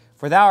thee.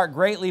 For thou art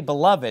greatly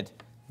beloved,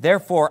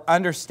 therefore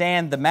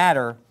understand the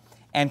matter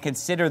and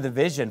consider the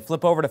vision.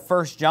 Flip over to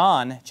 1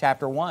 John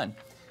chapter 1.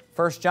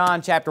 1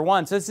 John chapter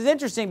 1. So this is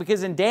interesting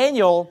because in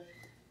Daniel,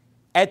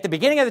 at the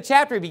beginning of the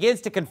chapter, he begins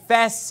to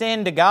confess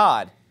sin to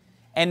God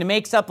and to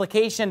make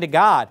supplication to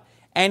God.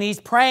 And he's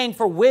praying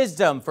for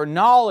wisdom, for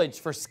knowledge,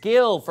 for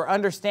skill, for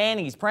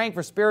understanding. He's praying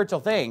for spiritual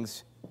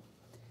things.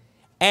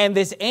 And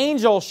this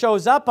angel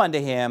shows up unto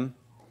him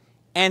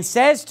and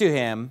says to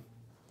him,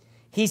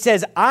 he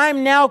says,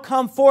 I'm now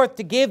come forth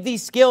to give thee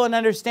skill and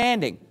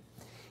understanding.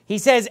 He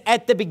says,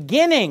 at the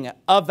beginning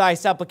of thy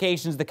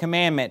supplications the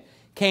commandment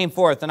came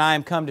forth, and I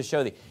am come to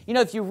show thee. You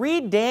know, if you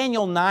read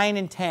Daniel 9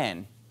 and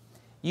 10,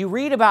 you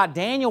read about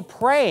Daniel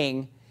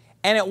praying,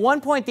 and at one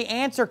point the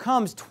answer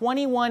comes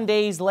 21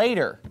 days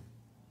later.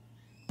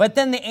 But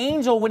then the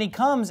angel, when he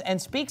comes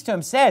and speaks to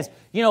him, says,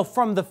 you know,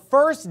 from the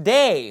first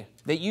day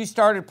that you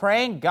started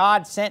praying,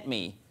 God sent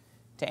me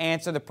to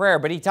answer the prayer.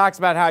 But he talks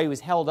about how he was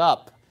held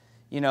up,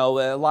 you know,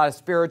 a lot of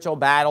spiritual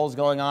battles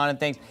going on and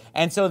things.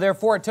 And so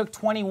therefore it took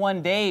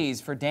 21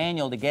 days for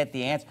Daniel to get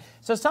the answer.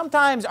 So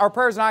sometimes our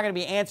prayers are not going to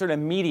be answered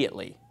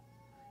immediately.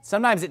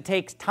 Sometimes it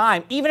takes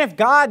time. Even if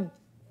God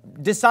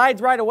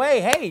decides right away,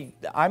 hey,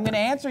 I'm going to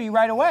answer you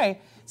right away,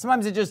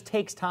 sometimes it just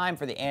takes time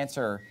for the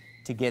answer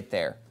to get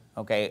there.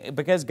 Okay,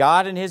 because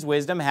God in his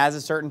wisdom has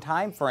a certain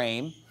time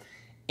frame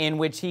in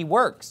which he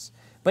works.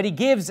 But he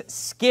gives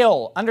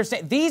skill.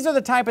 Understand, these are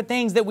the type of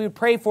things that we would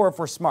pray for if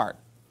we're smart.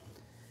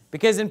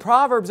 Because in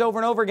Proverbs over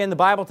and over again, the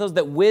Bible tells us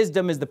that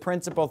wisdom is the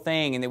principal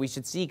thing and that we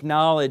should seek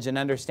knowledge and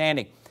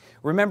understanding.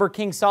 Remember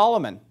King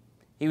Solomon.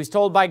 He was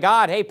told by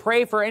God, hey,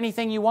 pray for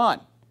anything you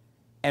want.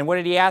 And what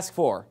did he ask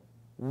for?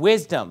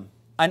 Wisdom,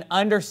 an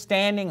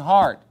understanding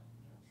heart,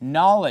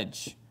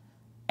 knowledge.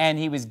 And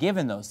he was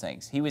given those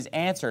things. He was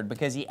answered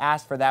because he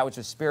asked for that which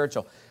was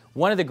spiritual.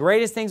 One of the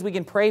greatest things we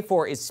can pray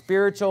for is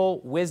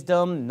spiritual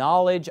wisdom,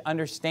 knowledge,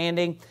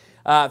 understanding.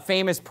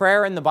 Famous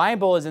prayer in the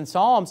Bible is in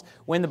Psalms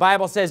when the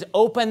Bible says,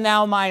 open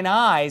thou mine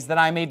eyes that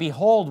I may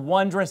behold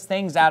wondrous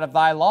things out of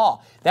thy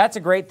law. That's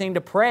a great thing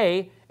to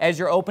pray as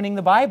you're opening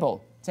the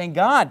Bible. Saying,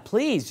 God,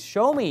 please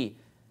show me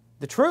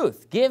the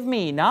truth. Give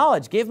me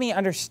knowledge. Give me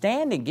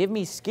understanding. Give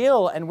me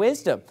skill and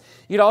wisdom.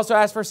 You'd also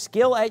ask for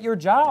skill at your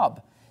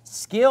job.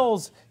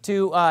 Skills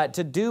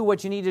to do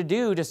what you need to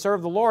do to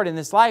serve the Lord in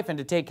this life and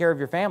to take care of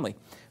your family.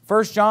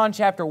 1 John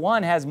chapter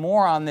 1 has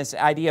more on this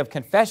idea of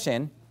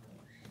confession.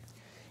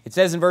 It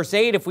says in verse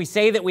 8, if we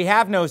say that we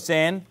have no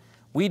sin,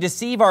 we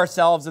deceive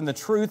ourselves and the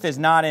truth is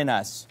not in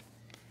us.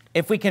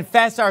 If we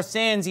confess our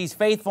sins, he's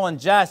faithful and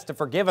just to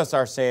forgive us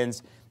our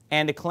sins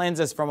and to cleanse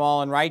us from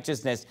all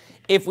unrighteousness.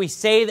 If we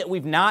say that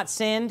we've not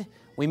sinned,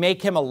 we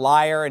make him a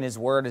liar and his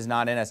word is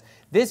not in us.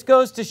 This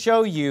goes to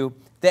show you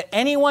that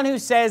anyone who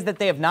says that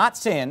they have not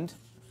sinned,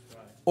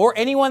 or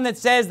anyone that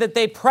says that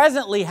they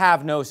presently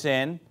have no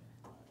sin,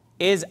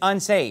 is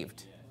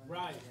unsaved.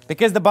 Right.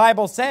 Because the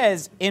Bible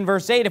says in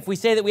verse 8, if we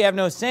say that we have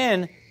no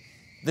sin,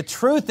 the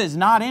truth is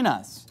not in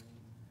us.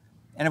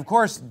 And of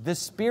course, the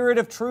Spirit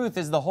of truth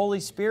is the Holy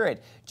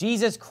Spirit.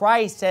 Jesus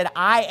Christ said,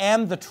 I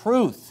am the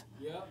truth.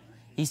 Yep.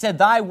 He said,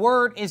 thy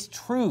word is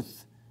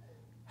truth.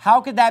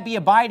 How could that be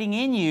abiding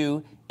in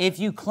you if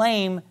you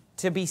claim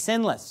to be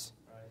sinless?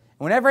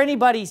 Whenever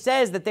anybody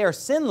says that they are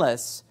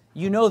sinless,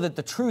 you know that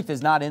the truth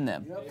is not in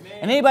them. Yep.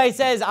 And anybody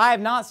says, I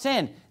have not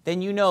sinned,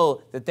 then you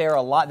know that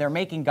they're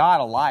making God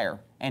a liar.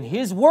 And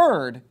his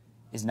word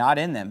is not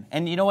in them.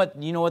 And you know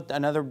what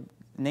another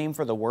name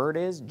for the word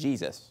is?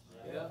 Jesus.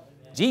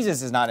 Yep.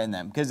 Jesus is not in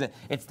them because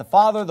it's the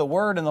Father, the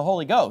Word, and the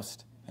Holy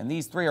Ghost. And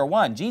these three are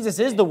one. Jesus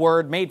is the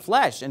Word made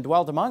flesh and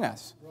dwelt among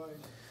us.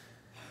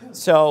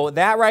 So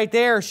that right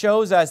there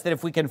shows us that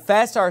if we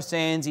confess our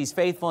sins, he's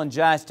faithful and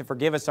just to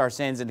forgive us our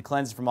sins and to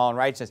cleanse us from all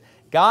unrighteousness.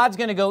 God's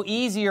going to go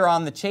easier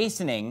on the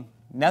chastening,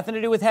 nothing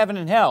to do with heaven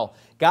and hell.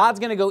 God's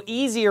going to go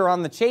easier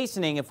on the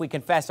chastening if we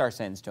confess our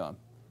sins to him.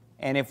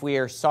 And if we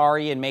are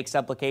sorry and make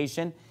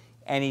supplication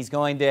and He's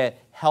going to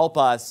help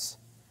us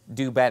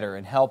do better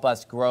and help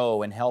us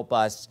grow and help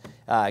us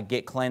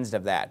get cleansed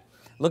of that.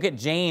 Look at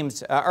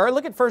James, or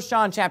look at 1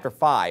 John chapter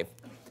 5.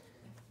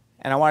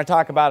 And I want to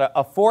talk about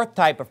a fourth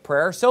type of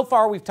prayer. So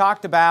far we've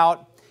talked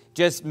about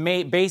just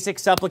basic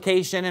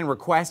supplication and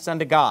requests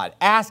unto God.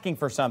 Asking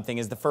for something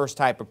is the first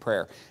type of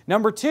prayer.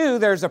 Number 2,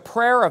 there's a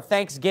prayer of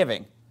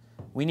thanksgiving.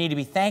 We need to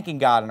be thanking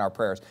God in our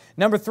prayers.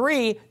 Number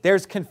 3,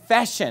 there's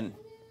confession.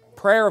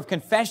 Prayer of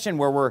confession,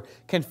 where we're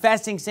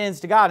confessing sins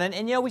to God. And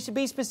you know, we should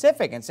be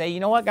specific and say, you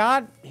know what,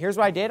 God, here's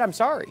what I did, I'm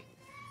sorry.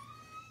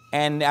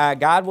 And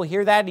God will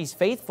hear that. He's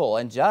faithful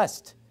and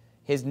just.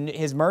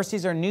 His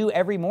mercies are new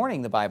every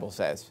morning, the Bible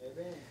says.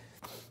 Amen.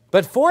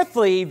 But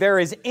fourthly, there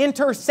is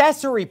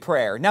intercessory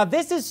prayer. Now,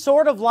 this is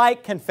sort of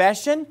like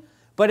confession,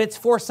 but it's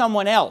for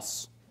someone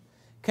else.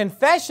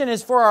 Confession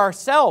is for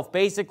ourselves,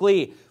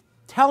 basically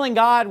telling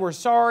God we're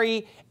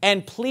sorry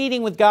and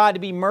pleading with God to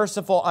be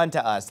merciful unto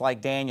us, like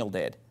Daniel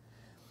did.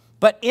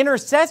 But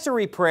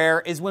intercessory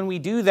prayer is when we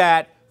do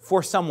that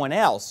for someone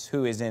else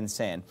who is in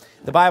sin.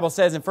 The Bible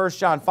says in 1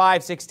 John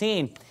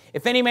 5:16,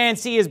 if any man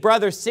see his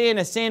brother sin,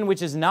 a sin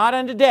which is not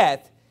unto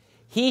death,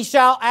 he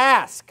shall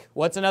ask.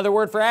 What's another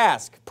word for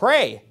ask?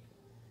 Pray.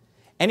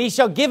 And he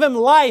shall give him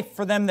life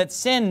for them that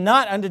sin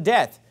not unto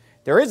death.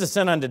 There is a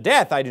sin unto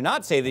death. I do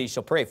not say that he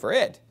shall pray for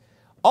it.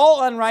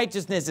 All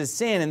unrighteousness is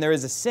sin, and there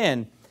is a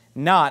sin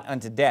not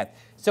unto death.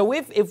 So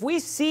if we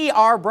see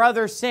our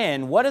brother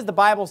sin, what does the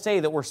Bible say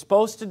that we're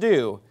supposed to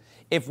do?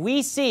 If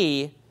we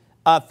see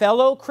a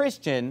fellow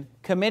Christian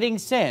committing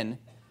sin,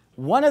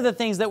 one of the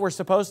things that we're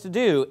supposed to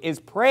do is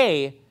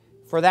pray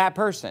for that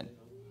person.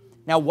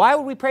 Now, why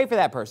would we pray for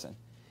that person?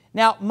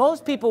 Now,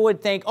 most people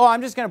would think, oh,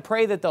 I'm just going to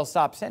pray that they'll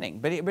stop sinning.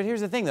 But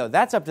here's the thing, though.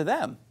 That's up to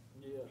them.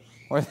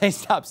 Or they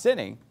stop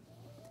sinning.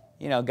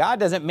 You know, God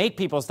doesn't make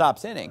people stop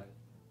sinning.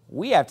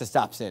 We have to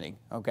stop sinning,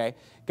 okay?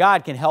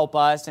 God can help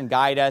us and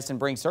guide us and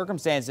bring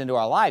circumstances into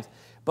our lives.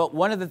 But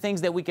one of the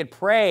things that we could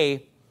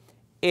pray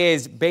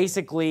is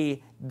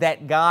basically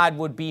that God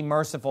would be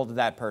merciful to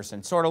that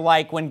person. Sort of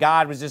like when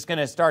God was just going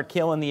to start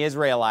killing the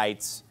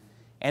Israelites.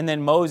 And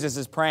then Moses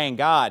is praying,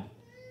 God,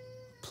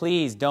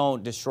 please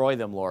don't destroy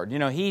them, Lord. You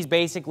know, he's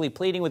basically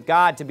pleading with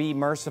God to be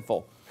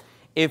merciful.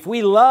 If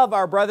we love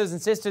our brothers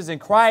and sisters in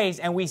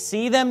Christ and we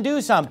see them do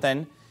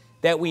something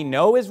that we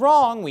know is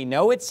wrong, we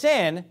know it's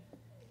sin,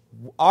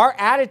 our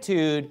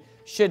attitude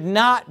should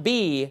not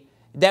be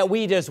that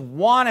we just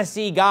want to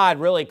see God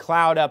really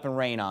cloud up and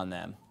rain on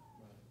them.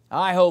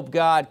 I hope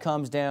God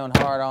comes down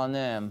hard on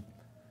them.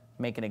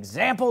 Make an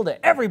example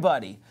to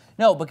everybody.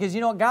 No, because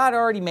you know what? God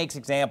already makes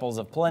examples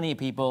of plenty of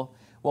people.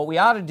 What we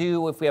ought to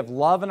do if we have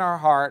love in our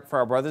heart for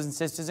our brothers and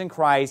sisters in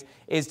Christ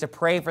is to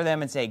pray for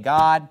them and say,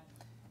 God,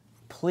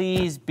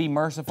 please be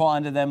merciful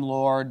unto them,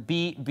 Lord.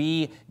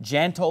 Be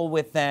gentle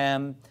with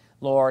them,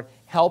 Lord.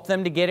 Help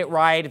them to get it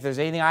right. If there's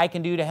anything I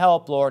can do to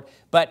help, Lord.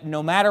 But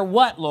no matter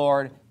what,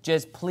 Lord,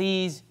 just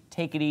please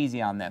take it easy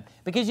on them.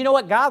 Because you know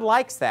what? God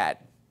likes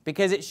that.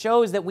 Because it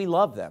shows that we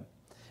love them.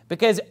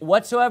 Because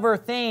whatsoever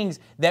things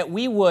that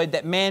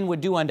men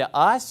would do unto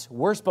us,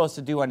 we're supposed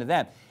to do unto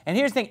them. And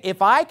here's the thing, if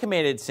I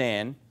committed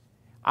sin,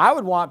 I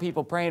would want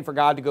people praying for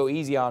God to go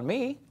easy on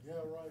me. Yeah,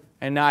 right.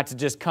 And not to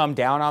just come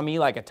down on me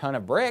like a ton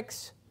of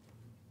bricks.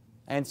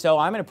 And so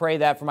I'm going to pray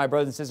that for my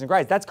brothers and sisters in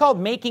Christ. That's called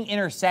making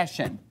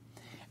intercession.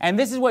 And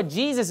this is what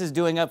Jesus is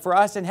doing up for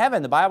us in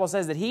heaven. The Bible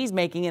says that He's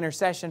making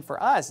intercession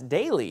for us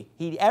daily.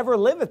 He ever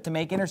liveth to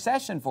make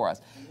intercession for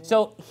us.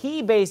 So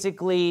He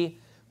basically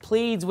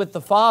pleads with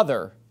the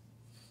Father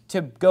to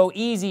go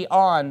easy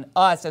on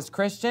us as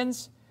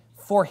Christians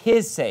for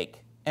His sake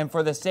and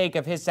for the sake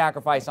of His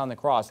sacrifice on the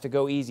cross, to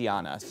go easy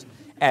on us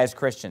as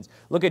Christians.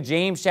 Look at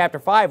James chapter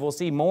 5. We'll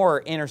see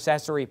more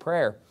intercessory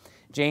prayer.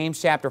 James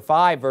chapter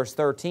 5, verse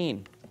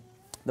 13.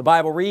 The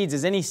Bible reads,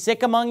 is any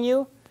sick among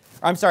you?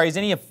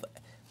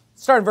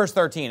 Start in verse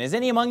 13. Is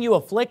any among you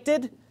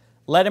afflicted?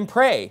 Let him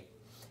pray.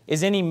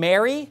 Is any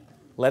merry?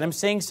 Let him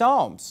sing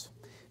psalms.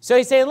 So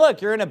he's saying,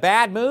 look, you're in a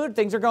bad mood,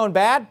 things are going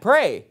bad,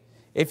 pray.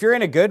 If you're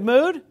in a good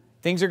mood,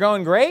 things are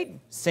going great,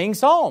 sing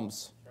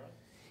psalms.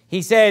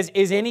 He says,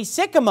 is any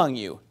sick among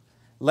you?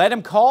 Let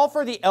him call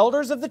for the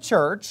elders of the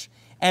church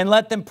and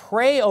let them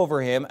pray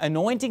over him,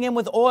 anointing him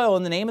with oil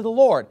in the name of the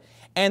Lord.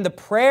 And the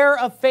prayer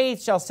of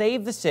faith shall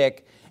save the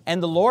sick,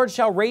 and the Lord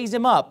shall raise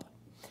him up.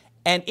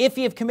 And if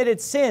he have committed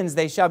sins,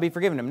 they shall be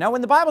forgiven him. Now, when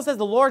the Bible says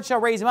the Lord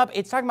shall raise him up,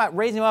 it's talking about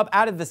raising him up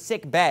out of the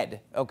sick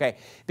bed, okay?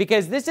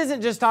 Because this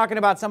isn't just talking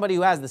about somebody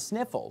who has the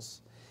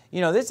sniffles.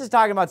 You know, this is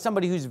talking about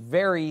somebody who's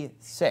very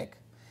sick.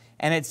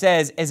 And it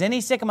says, is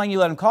any sick among you,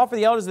 let him call for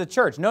the elders of the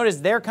church. Notice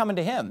they're coming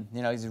to him.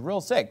 You know, he's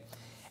real sick.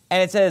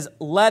 And it says,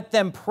 let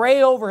them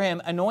pray over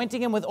him,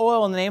 anointing him with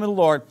oil in the name of the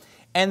Lord.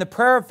 And the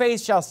prayer of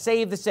faith shall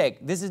save the sick.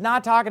 This is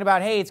not talking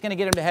about, hey, it's going to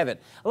get him to heaven.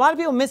 A lot of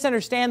people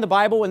misunderstand the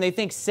Bible when they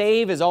think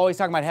save is always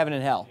talking about heaven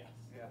and hell.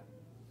 Yeah.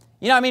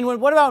 You know, I mean,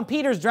 what about when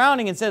Peter's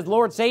drowning and says,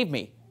 Lord, save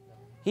me?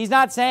 He's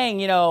not saying,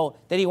 you know,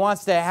 that he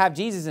wants to have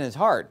Jesus in his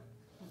heart.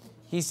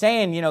 He's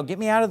saying, you know, get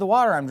me out of the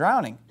water, I'm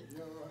drowning. Yeah,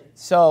 right.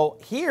 So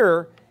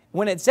here,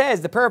 when it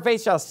says the prayer of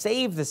faith shall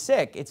save the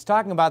sick, it's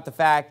talking about the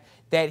fact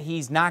that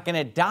he's not going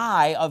to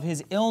die of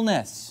his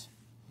illness.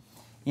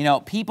 You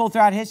know, people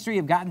throughout history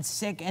have gotten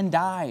sick and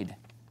died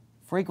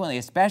frequently,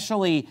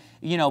 especially,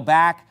 you know,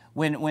 back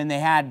when they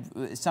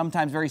had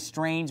sometimes very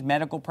strange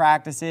medical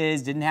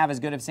practices, didn't have as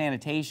good of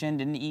sanitation,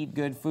 didn't eat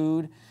good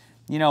food.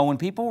 You know, when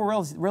people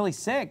were really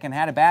sick and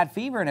had a bad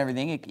fever and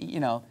everything, you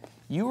know,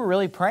 you were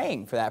really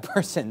praying for that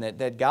person,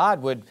 that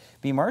God would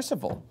be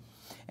merciful.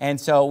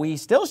 And so we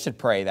still should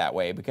pray that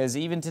way, because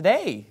even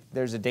today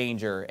there's a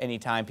danger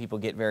anytime people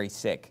get very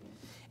sick.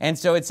 And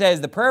so it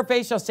says, the prayer of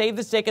faith shall save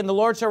the sick, and the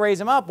Lord shall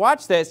raise him up.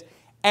 Watch this.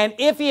 And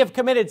if he have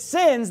committed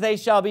sins, they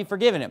shall be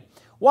forgiven him.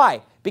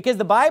 Why? Because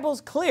the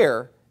Bible's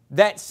clear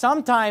that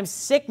sometimes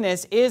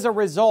sickness is a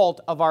result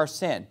of our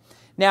sin.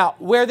 Now,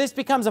 where this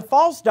becomes a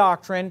false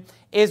doctrine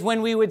is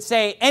when we would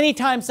say,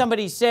 anytime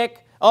somebody's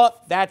sick, oh,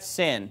 that's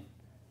sin.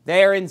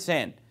 They're in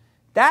sin.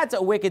 That's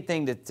a wicked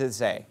thing to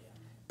say.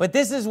 But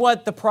this is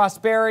what the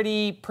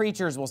prosperity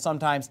preachers will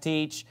sometimes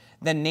teach,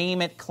 the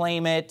name it,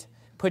 claim it,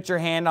 put your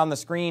hand on the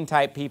screen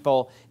type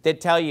people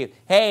that tell you,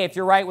 hey, if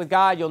you're right with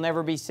God, you'll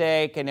never be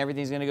sick and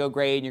everything's going to go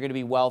great and you're going to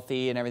be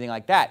wealthy and everything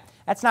like that.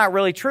 That's not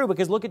really true,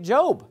 because look at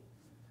Job.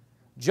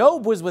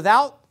 Job was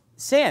without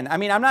sin. I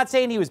mean, I'm not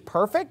saying he was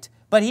perfect,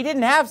 but he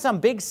didn't have some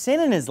big sin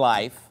in his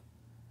life,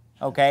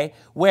 okay,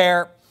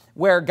 where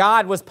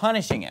God was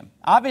punishing him.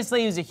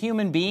 Obviously, he was a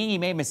human being. He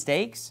made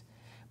mistakes,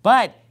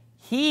 but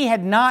he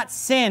had not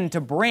sinned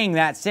to bring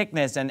that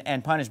sickness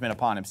and punishment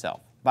upon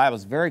himself. The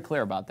Bible's very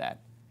clear about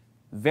that.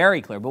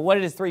 Very clear. But what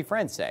did his three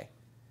friends say?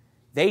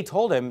 They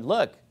told him,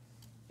 look,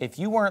 if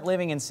you weren't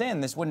living in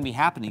sin, this wouldn't be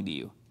happening to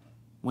you,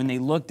 when they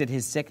looked at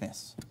his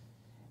sickness.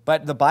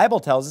 But the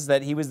Bible tells us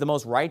that he was the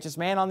most righteous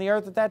man on the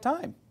earth at that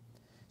time.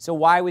 So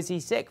why was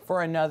he sick?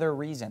 For another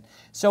reason.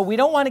 So we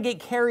don't want to get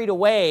carried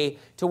away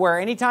to where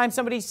anytime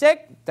somebody's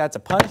sick, that's a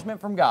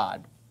punishment from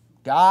God.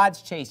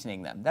 God's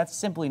chastening them. That's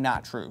simply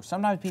not true.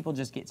 Sometimes people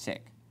just get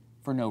sick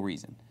for no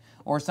reason.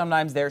 Or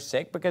sometimes they're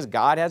sick because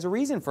God has a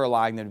reason for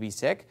allowing them to be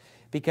sick,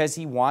 because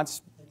he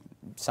wants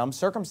some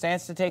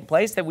circumstance to take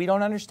place that we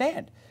don't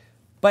understand.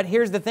 But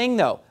here's the thing,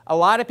 though. A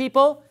lot of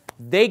people,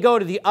 they go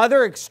to the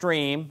other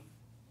extreme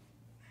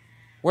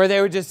where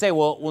they would just say,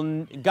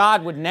 well,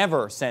 God would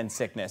never send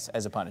sickness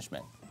as a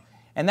punishment.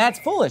 And that's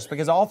foolish,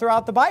 because all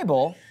throughout the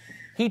Bible,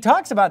 he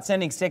talks about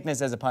sending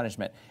sickness as a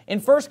punishment. In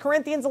 1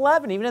 Corinthians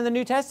 11, even in the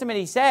New Testament,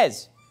 he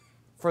says,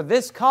 for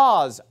this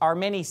cause are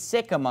many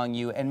sick among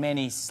you, and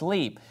many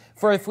sleep.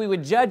 For if we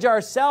would judge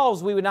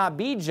ourselves, we would not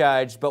be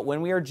judged, but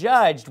when we are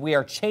judged, we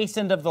are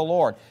chastened of the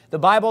Lord. The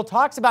Bible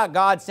talks about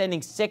God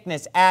sending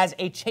sickness as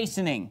a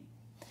chastening.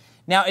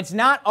 Now, it's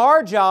not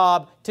our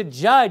job to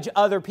judge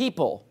other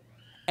people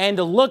and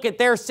to look at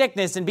their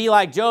sickness and be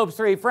like Job's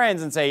three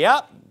friends and say,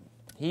 yep,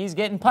 he's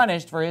getting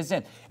punished for his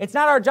sin. It's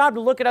not our job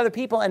to look at other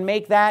people and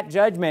make that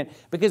judgment,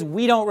 because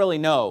we don't really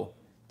know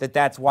that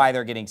that's why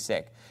they're getting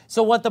sick.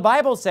 So what the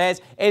Bible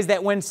says is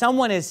that when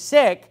someone is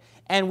sick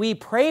and we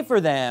pray for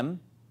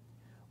them,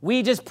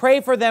 we just pray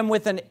for them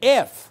with an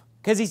if,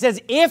 because he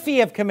says, if ye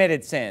have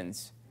committed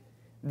sins,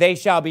 they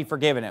shall be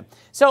forgiven him.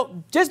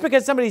 So just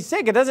because somebody's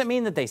sick, it doesn't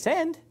mean that they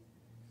sinned.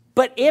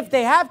 But if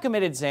they have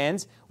committed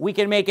sins, we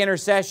can make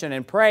intercession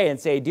and pray and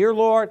say, dear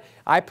Lord,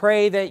 I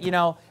pray that, you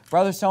know,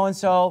 brother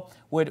so-and-so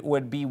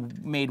would be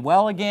made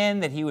well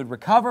again, that he would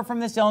recover from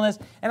this illness.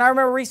 And I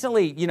remember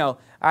recently, you know,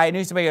 I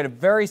knew somebody who had a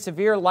very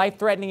severe,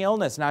 life-threatening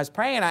illness, and I was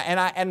praying,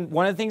 and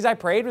one of the things I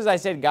prayed was, I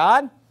said,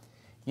 God,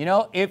 you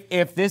know,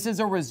 if this is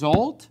a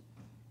result,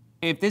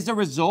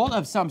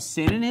 of some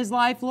sin in his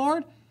life,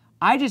 Lord,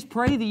 I just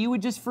pray that you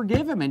would just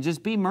forgive him and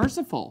just be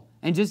merciful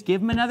and just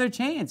give him another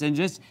chance and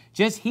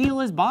just heal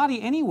his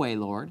body anyway,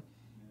 Lord,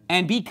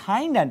 and be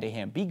kind unto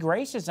him, be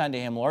gracious unto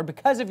him, Lord,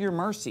 because of your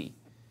mercy,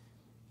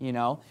 you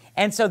know.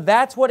 And so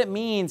that's what it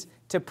means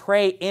to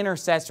pray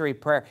intercessory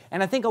prayer.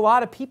 And I think a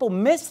lot of people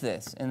miss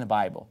this in the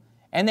Bible,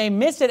 and they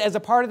miss it as a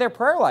part of their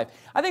prayer life.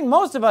 I think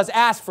most of us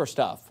ask for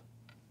stuff.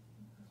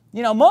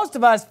 You know, most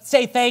of us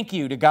say thank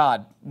you to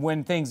God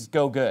when things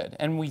go good,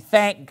 and we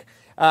thank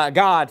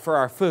God for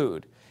our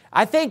food.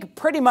 I think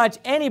pretty much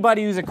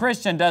anybody who's a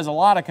Christian does a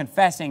lot of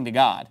confessing to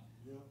God,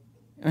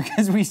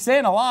 because we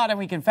sin a lot and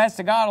we confess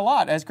to God a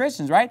lot as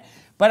Christians, right?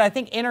 But I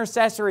think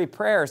intercessory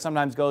prayer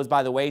sometimes goes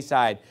by the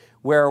wayside,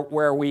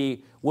 where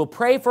we will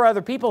pray for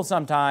other people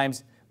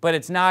sometimes, but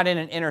it's not in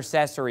an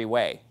intercessory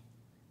way.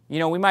 You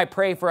know, we might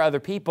pray for other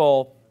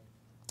people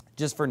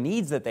just for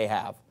needs that they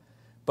have,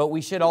 but we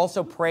should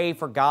also pray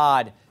for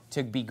God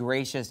to be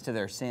gracious to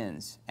their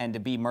sins and to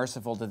be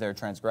merciful to their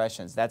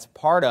transgressions. That's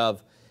part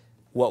of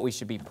what we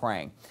should be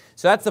praying.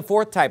 So that's the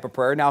fourth type of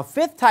prayer. Now,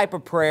 fifth type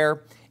of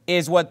prayer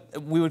is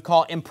what we would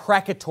call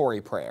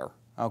imprecatory prayer,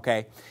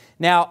 okay?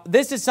 Now,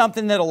 this is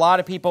something that a lot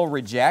of people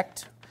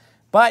reject,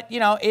 but, you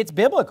know, it's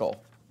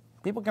biblical.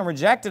 People can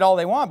reject it all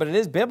they want, but it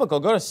is biblical.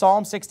 Go to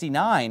Psalm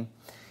 69.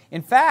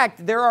 In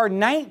fact, there are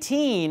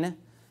 19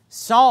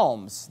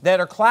 Psalms that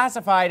are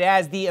classified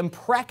as the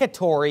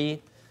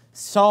imprecatory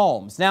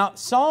Psalms. Now,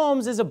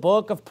 Psalms is a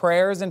book of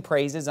prayers and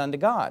praises unto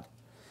God.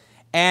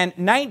 And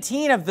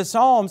 19 of the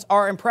Psalms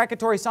are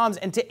imprecatory Psalms.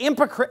 And to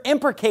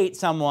imprecate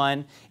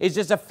someone is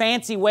just a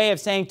fancy way of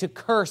saying to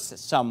curse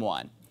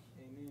someone.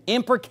 Amen.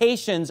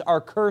 Imprecations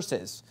are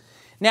curses.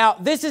 Now,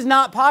 this is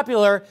not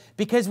popular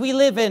because we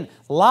live in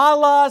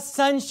la-la,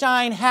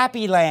 sunshine,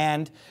 happy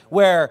land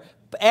where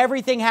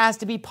everything has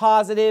to be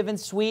positive and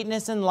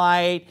sweetness and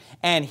light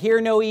and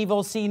hear no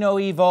evil, see no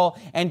evil,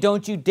 and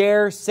don't you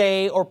dare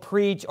say or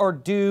preach or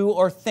do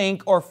or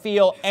think or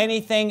feel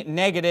anything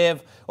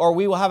negative, or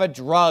we will have a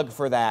drug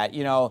for that,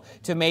 you know,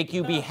 to make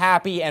you be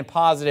happy and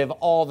positive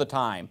all the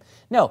time.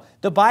 No,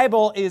 the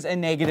Bible is a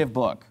negative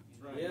book.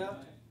 Yeah.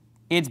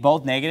 It's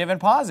both negative and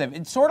positive.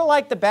 It's sort of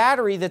like the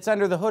battery that's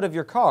under the hood of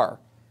your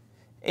car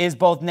is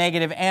both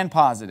negative and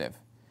positive.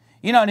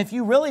 You know, and if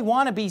you really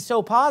want to be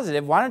so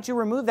positive, why don't you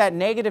remove that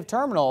negative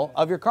terminal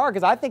of your car?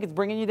 Because I think it's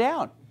bringing you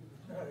down.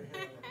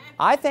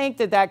 I think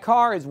that that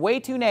car is way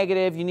too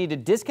negative. You need to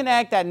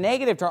disconnect that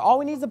negative terminal. All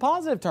we need is the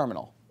positive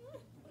terminal.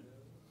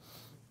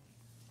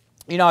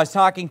 You know, I was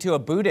talking to a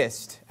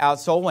Buddhist out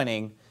soul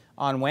winning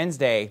on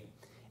Wednesday,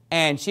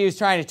 and she was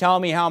trying to tell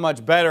me how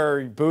much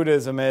better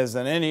Buddhism is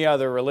than any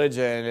other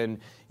religion. And,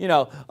 you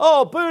know,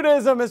 oh,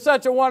 Buddhism is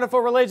such a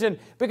wonderful religion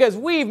because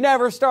we've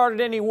never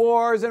started any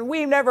wars and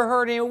we've never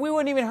hurt anyone. We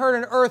wouldn't even hurt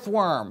an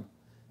earthworm.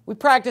 We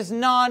practice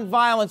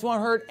nonviolence. We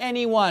won't hurt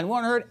anyone. We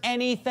won't hurt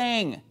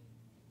anything.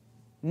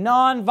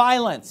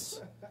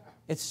 Nonviolence.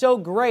 It's so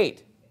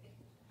great.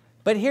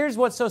 But here's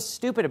what's so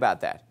stupid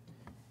about that.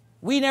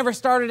 We never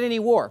started any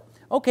war.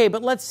 Okay,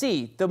 but let's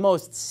see. The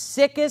most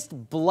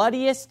sickest,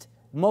 bloodiest,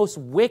 most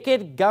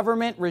wicked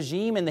government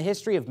regime in the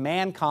history of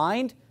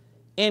mankind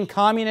in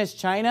communist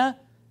China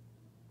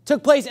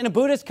took place in a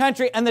Buddhist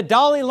country, and the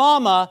Dalai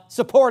Lama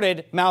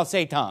supported Mao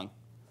Zedong.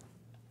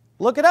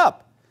 Look it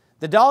up.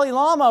 The Dalai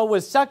Lama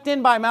was sucked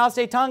in by Mao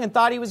Zedong and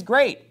thought he was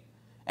great.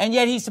 And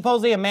yet he's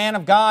supposedly a man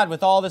of God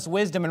with all this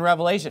wisdom and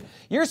revelation.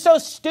 You're so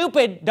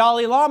stupid,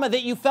 Dalai Lama,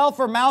 that you fell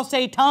for Mao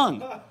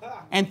Zedong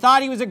and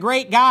thought he was a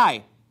great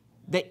guy.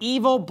 The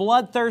evil,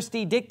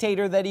 bloodthirsty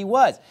dictator that he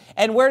was.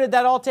 And where did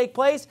that all take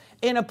place?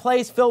 In a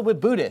place filled with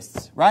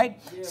Buddhists,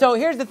 right? Yeah. So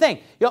here's the thing.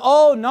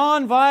 Oh,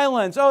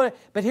 nonviolence. Oh,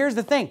 but here's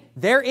the thing.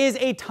 There is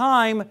a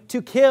time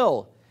to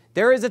kill.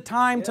 There is a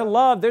time to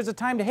love. There's a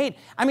time to hate.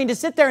 I mean, to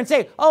sit there and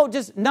say, oh,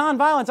 just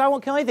nonviolence, I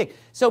won't kill anything.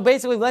 So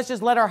basically, let's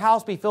just let our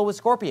house be filled with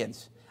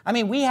scorpions. I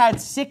mean, we had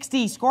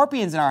 60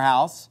 scorpions in our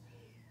house.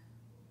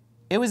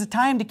 It was a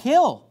time to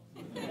kill.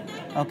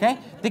 Okay?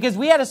 Because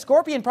we had a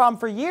scorpion problem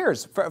for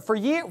years. For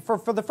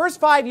the first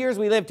 5 years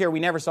we lived here, we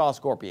never saw a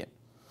scorpion.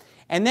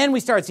 And then we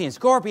started seeing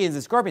scorpions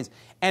and scorpions.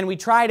 And we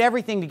tried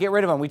everything to get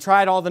rid of them. We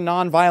tried all the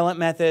nonviolent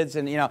methods,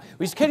 and, you know,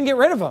 we just couldn't get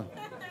rid of them.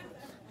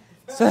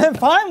 So then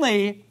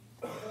finally,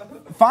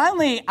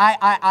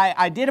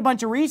 I did a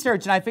bunch of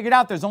research, and I figured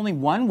out there's only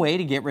one way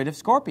to get rid of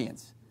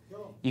scorpions.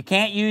 You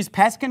can't use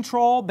pest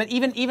control, but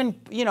even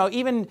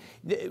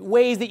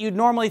ways that you'd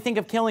normally think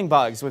of killing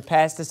bugs with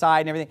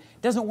pesticide and everything,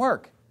 it doesn't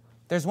work.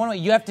 There's one way.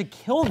 You have to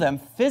kill them,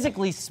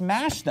 physically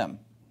smash them,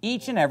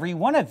 each and every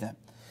one of them.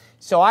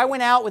 So I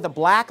went out with a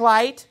black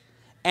light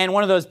and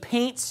one of those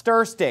paint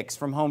stir sticks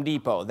from Home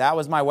Depot. That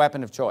was my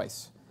weapon of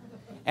choice.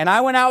 And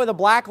I went out with a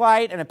black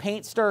light and a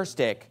paint stir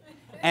stick,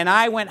 and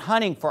I went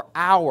hunting for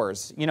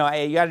hours. You know,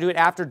 you got to do it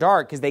after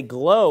dark because they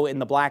glow in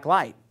the black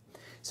light.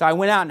 So I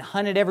went out and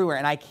hunted everywhere,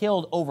 and I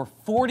killed over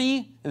 40,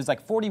 it was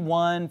like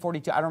 41,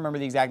 42, I don't remember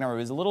the exact number. It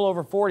was a little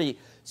over 40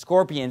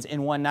 scorpions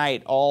in one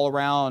night all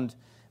around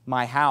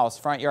my house,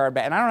 front yard,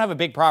 back. And I don't have a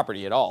big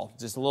property at all,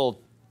 just a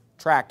little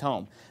tract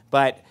home.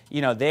 But,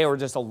 you know, they were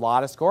just a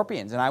lot of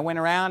scorpions. And I went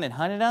around and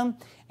hunted them,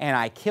 and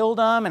I killed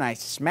them, and I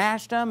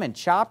smashed them and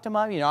chopped them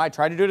up. You know, I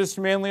tried to do it as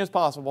humanely as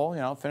possible,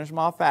 you know, finish them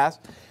off fast.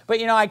 But,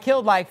 you know, I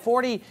killed like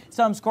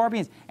 40-some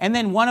scorpions. And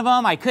then one of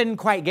them, I couldn't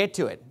quite get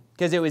to it,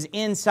 because it was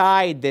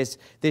inside this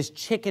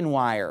chicken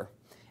wire,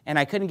 and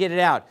I couldn't get it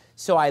out.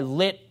 So I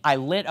lit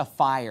a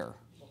fire,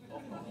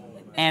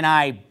 and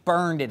I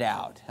burned it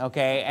out.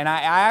 Okay, and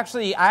I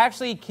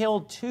actually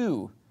killed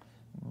 2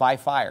 by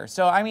fire.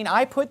 So I mean,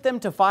 I put them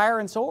to fire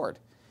and sword,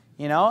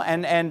 you know.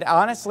 And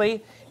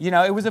honestly, you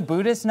know, it was a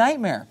Buddhist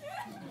nightmare.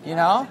 You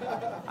know,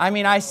 I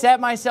mean, I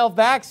set myself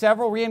back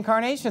several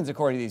reincarnations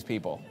according to these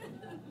people.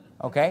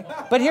 Okay,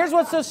 but here's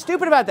what's so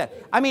stupid about that.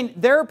 I mean,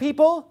 there are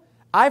people.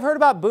 I've heard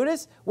about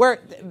Buddhists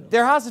where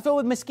their house is filled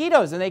with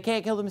mosquitoes and they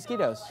can't kill the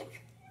mosquitoes.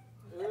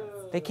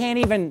 They can't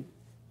even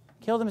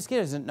kill the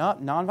mosquitoes.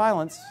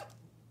 Nonviolence.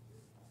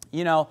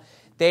 You know,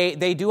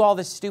 they do all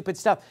this stupid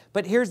stuff.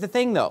 But here's the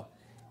thing, though.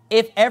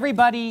 If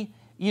everybody,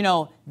 you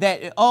know,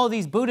 that, oh,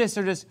 these Buddhists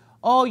are just,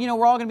 oh, you know,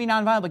 we're all going to be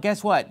nonviolent. But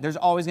guess what? There's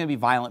always going to be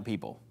violent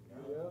people.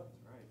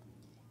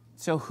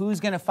 So who's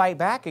going to fight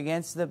back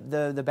against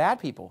the bad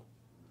people?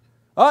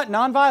 Oh,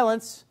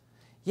 nonviolence.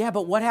 Yeah,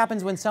 but what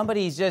happens when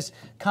somebody's just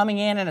coming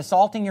in and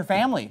assaulting your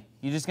family?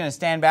 You're just going to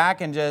stand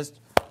back and just,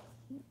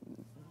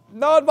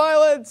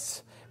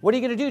 nonviolence. What are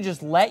you going to do?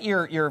 Just let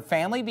your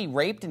family be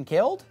raped and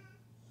killed?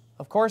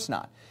 Of course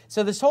not.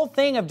 So this whole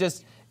thing of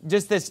just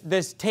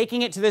this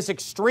taking it to this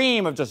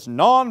extreme of just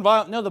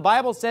nonviolent. No, the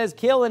Bible says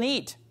kill and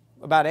eat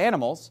about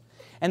animals.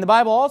 And the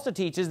Bible also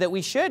teaches that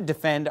we should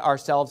defend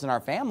ourselves and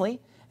our family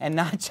and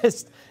not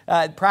just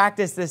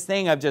practice this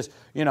thing of just,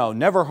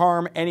 never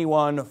harm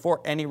anyone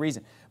for any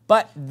reason.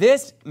 But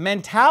this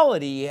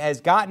mentality has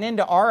gotten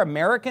into our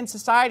American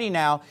society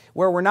now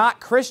where we're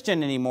not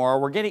Christian anymore.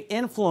 We're getting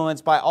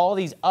influenced by all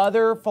these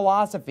other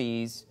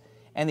philosophies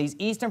and these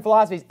Eastern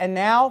philosophies. And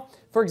now,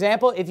 for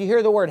example, if you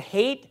hear the word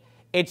hate,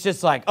 it's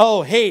just like,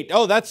 oh, hate.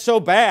 Oh, that's so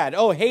bad.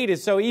 Oh, hate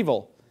is so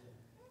evil.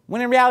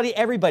 When in reality,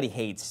 everybody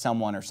hates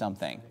someone or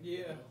something.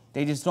 Yeah.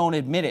 They just don't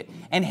admit it.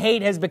 And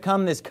hate has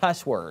become this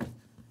cuss word,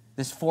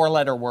 this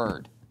four-letter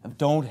word of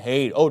don't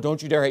hate. Oh,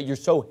 don't you dare hate. You're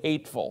so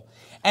hateful.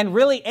 And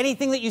really,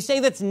 anything that you say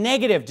that's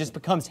negative just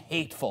becomes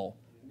hateful.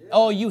 Yeah.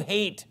 Oh, you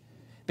hate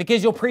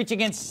because you'll preach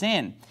against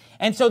sin.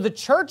 And so the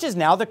churches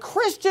now, the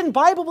Christian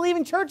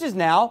Bible-believing churches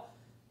now,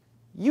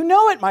 you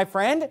know it, my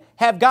friend,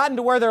 have gotten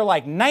to where they're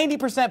like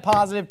 90%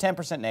 positive,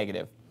 10%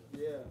 negative.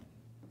 Yeah.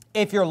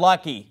 If you're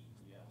lucky.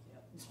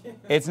 Yeah.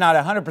 It's not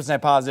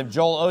 100% positive,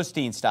 Joel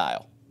Osteen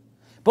style.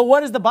 But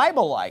what is the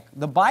Bible like?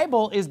 The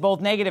Bible is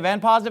both negative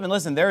and positive. And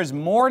listen, there is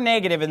more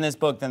negative in this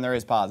book than there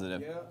is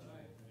positive. Yeah.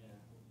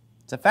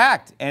 It's a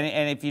fact.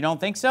 And if you don't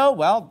think so,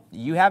 well,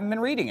 you haven't been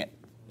reading it.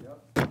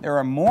 Yep. There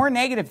are more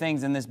negative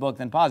things in this book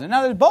than positive.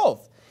 Now, there's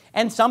both.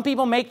 And some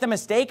people make the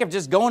mistake of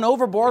just going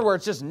overboard where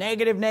it's just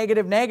negative,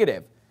 negative,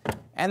 negative.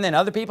 And then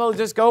other people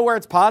just go where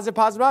it's positive,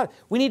 positive, positive.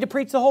 We need to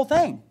preach the whole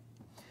thing.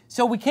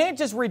 So we can't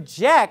just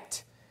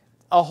reject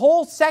a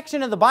whole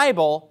section of the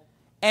Bible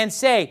and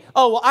say,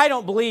 oh, well, I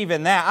don't believe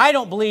in that. I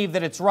don't believe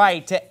that it's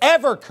right to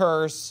ever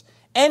curse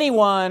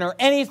anyone or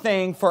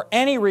anything for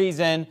any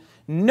reason.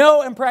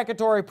 No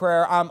imprecatory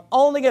prayer. I'm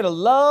only going to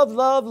love,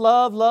 love,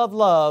 love, love,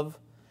 love.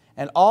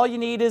 And all you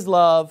need is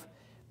love.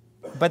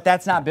 But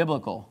that's not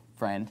biblical,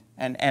 friend.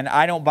 And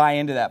I don't buy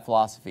into that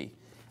philosophy.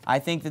 I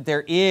think that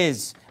there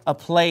is a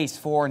place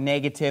for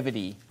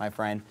negativity, my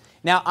friend.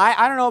 Now,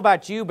 I don't know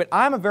about you, but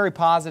I'm a very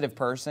positive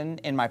person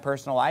in my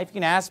personal life. You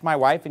can ask my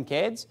wife and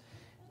kids.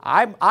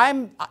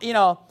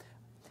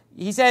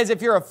 He says,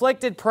 if you're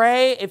afflicted,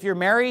 pray. If you're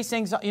merry,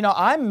 sing.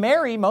 I'm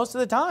merry most of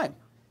the time.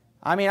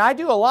 I mean, I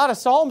do a lot of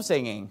psalm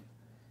singing,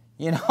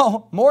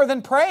 more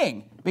than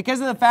praying because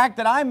of the fact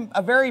that I'm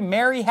a very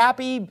merry,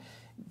 happy,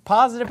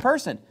 positive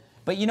person.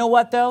 But you know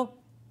what, though?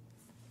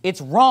 It's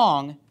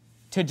wrong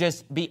to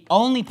just be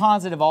only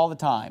positive all the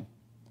time.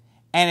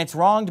 And it's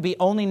wrong to be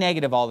only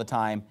negative all the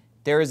time.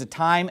 There is a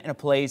time and a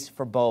place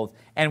for both.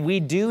 And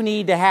we do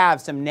need to have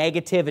some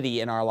negativity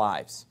in our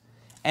lives.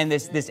 And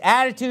this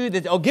attitude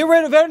that, get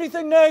rid of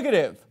anything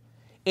negative.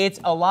 It's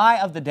a lie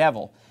of the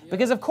devil.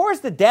 Because, of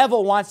course, the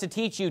devil wants to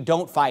teach you,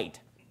 don't fight.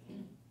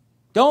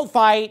 Don't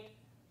fight.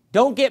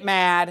 Don't get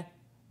mad.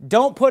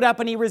 Don't put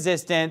up any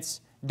resistance.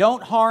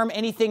 Don't harm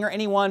anything or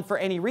anyone for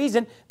any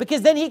reason.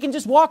 Because then he can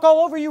just walk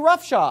all over you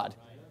roughshod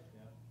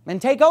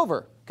and take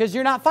over. Because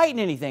you're not fighting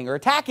anything or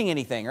attacking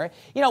anything. Right?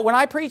 When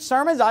I preach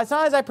sermons, it's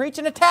not as I preach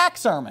an attack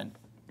sermon.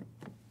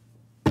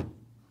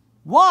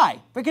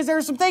 Why? Because there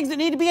are some things that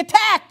need to be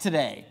attacked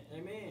today.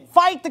 Amen.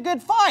 Fight the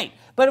good fight.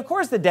 But of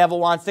course the devil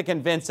wants to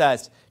convince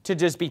us to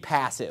just be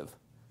passive.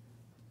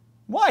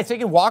 Why? So he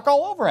can walk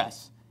all over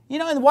us.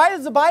 And why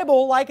does the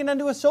Bible liken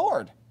unto a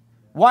sword?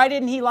 Why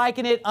didn't he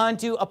liken it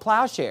unto a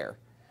plowshare?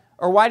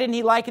 Or why didn't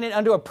he liken it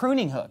unto a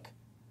pruning hook?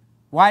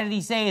 Why did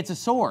he say it's a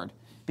sword?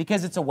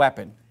 Because it's a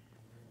weapon.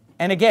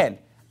 And again,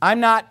 I'm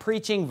not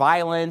preaching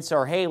violence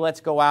or, hey,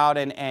 let's go out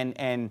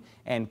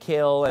and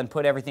kill and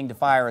put everything to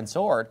fire and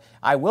sword.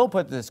 I will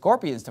put the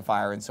scorpions to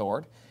fire and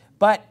sword.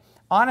 But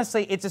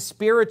honestly, it's a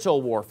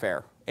spiritual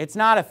warfare. It's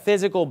not a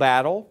physical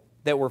battle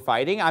that we're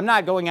fighting. I'm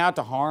not going out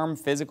to harm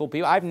physical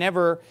people. I've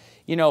never,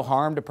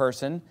 harmed a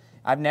person.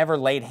 I've never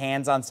laid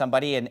hands on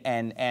somebody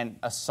and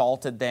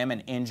assaulted them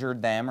and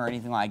injured them or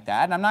anything like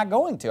that. And I'm not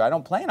going to. I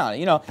don't plan on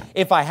it.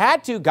 If I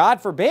had to,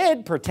 God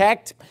forbid,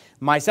 protect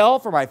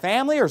myself or my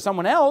family or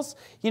someone else,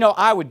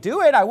 I would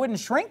do it. I wouldn't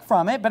shrink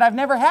from it, but I've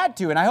never had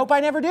to, and I hope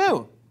I never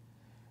do.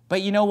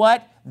 But you know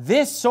what?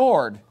 This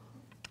sword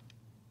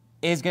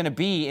is going to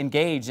be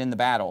engaged in the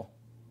battle,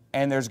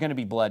 and there's going to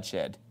be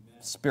bloodshed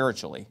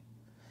spiritually.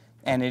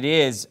 And it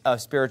is a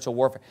spiritual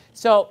warfare.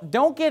 So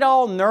don't get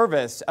all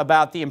nervous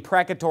about the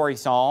imprecatory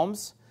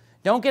psalms.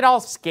 Don't get all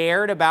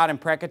scared about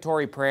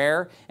imprecatory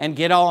prayer and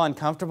get all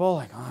uncomfortable.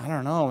 Like, oh, I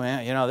don't know,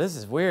 man. This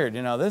is weird.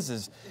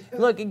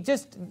 Look,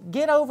 just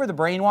get over the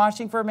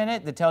brainwashing for a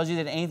minute that tells you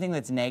that anything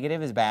that's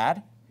negative is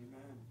bad.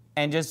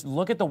 And just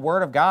look at the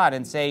Word of God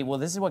and say, well,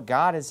 this is what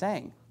God is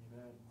saying.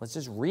 Let's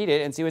just read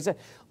it and see what it says.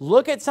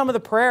 Look at some of the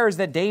prayers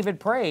that David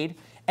prayed.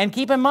 And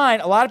keep in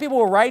mind, a lot of people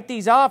will write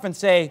these off and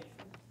say,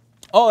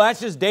 oh, that's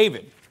just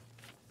David.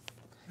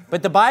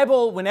 But the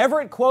Bible, whenever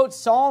it quotes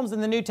Psalms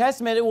in the New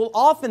Testament, it will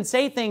often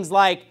say things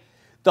like,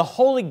 the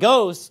Holy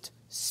Ghost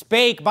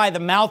spake by the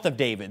mouth of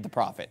David, the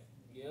prophet.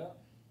 Yeah.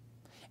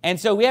 And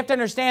so we have to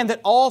understand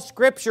that all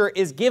Scripture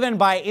is given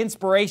by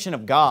inspiration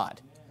of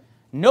God.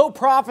 No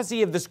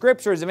prophecy of the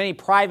Scriptures of any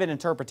private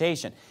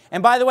interpretation.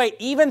 And by the way,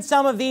 even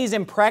some of these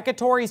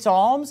imprecatory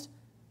Psalms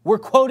were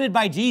quoted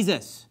by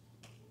Jesus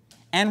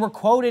and were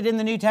quoted in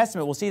the New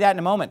Testament. We'll see that in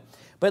a moment.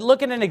 But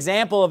look at an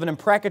example of an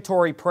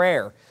imprecatory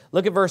prayer.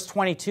 Look at verse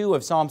 22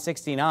 of Psalm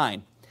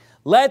 69.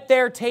 Let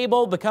their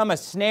table become a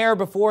snare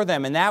before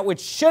them, and that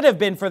which should have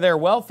been for their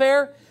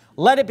welfare,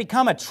 let it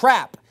become a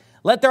trap.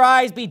 Let their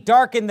eyes be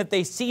darkened that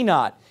they see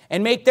not,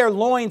 and make their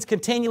loins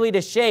continually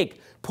to shake.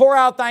 Pour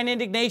out thine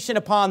indignation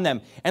upon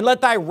them, and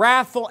let thy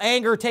wrathful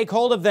anger take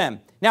hold of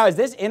them. Now, is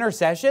this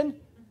intercession?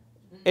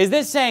 Is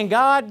this saying,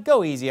 God,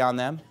 go easy on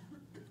them?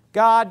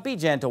 God, be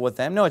gentle with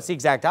them? No, it's the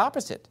exact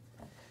opposite.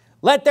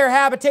 Let their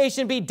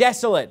habitation be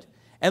desolate,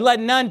 and let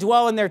none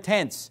dwell in their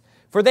tents.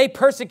 For they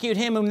persecute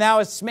him whom thou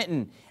hast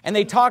smitten, and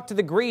they talk to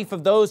the grief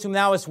of those whom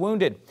thou hast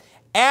wounded.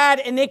 Add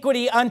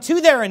iniquity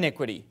unto their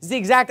iniquity. It's the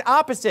exact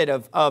opposite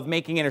of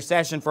making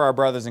intercession for our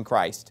brothers in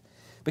Christ.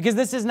 Because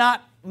this is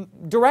not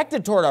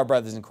directed toward our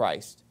brothers in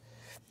Christ.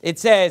 It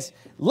says,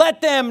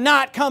 let them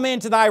not come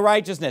into thy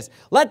righteousness.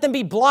 Let them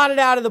be blotted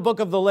out of the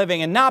book of the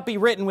living and not be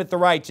written with the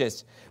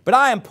righteous. But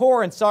I am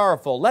poor and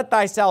sorrowful. Let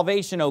thy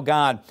salvation, O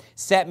God,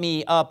 set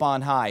me up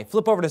on high.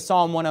 Flip over to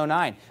Psalm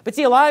 109. But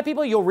see, a lot of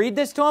people, you'll read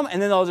this to them,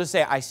 and then they'll just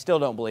say, I still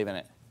don't believe in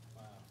it.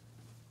 Wow.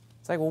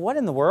 It's like, well, what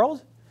in the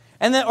world?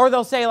 And then, or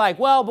they'll say like,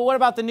 well, but what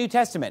about the New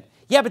Testament?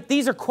 Yeah, but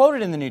these are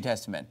quoted in the New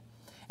Testament.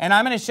 And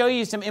I'm going to show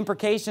you some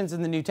imprecations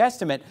in the New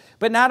Testament.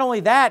 But not only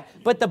that,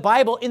 but the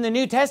Bible in the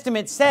New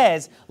Testament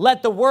says,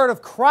 let the word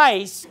of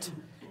Christ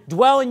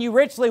dwell in you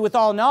richly with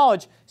all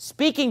knowledge,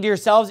 speaking to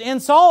yourselves in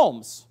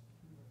psalms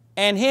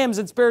and hymns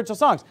and spiritual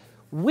songs.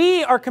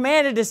 We are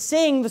commanded to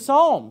sing the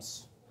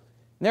psalms.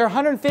 There are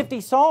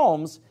 150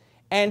 psalms.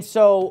 And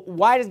so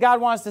why does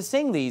God want us to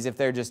sing these if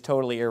they're just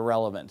totally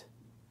irrelevant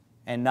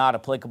and not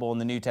applicable in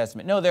the New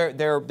Testament? No,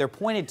 they're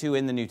pointed to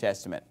in the New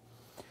Testament.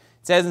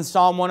 It says in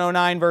Psalm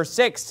 109, verse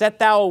 6, set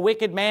thou a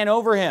wicked man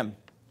over him,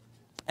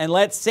 and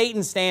let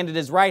Satan stand at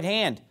his right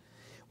hand.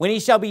 When he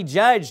shall be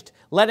judged,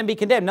 let him be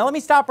condemned. Now let me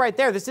stop right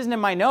there. This isn't in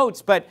my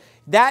notes, but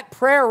that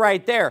prayer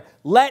right there,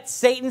 let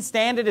Satan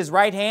stand at his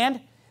right hand,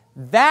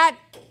 that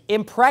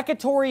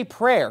imprecatory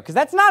prayer, because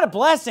that's not a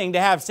blessing to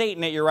have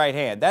Satan at your right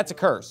hand. That's a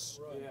curse.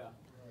 Right. Yeah.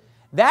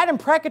 That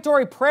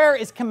imprecatory prayer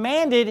is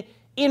commanded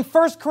in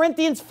 1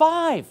 Corinthians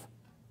 5,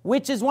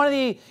 which is one of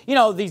the,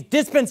 these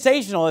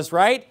dispensationalists,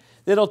 right?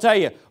 That'll tell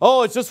you,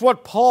 oh, it's just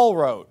what Paul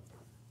wrote.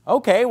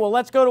 Okay, well,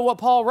 let's go to what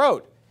Paul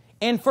wrote.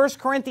 In 1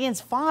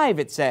 Corinthians 5,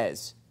 it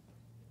says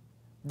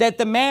that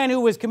the man who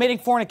was committing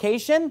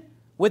fornication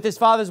with his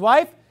father's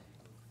wife,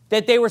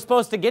 that they were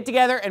supposed to get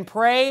together and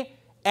pray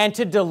and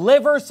to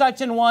deliver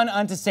such an one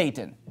unto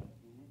Satan.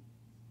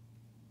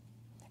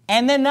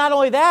 And then not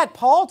only that,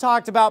 Paul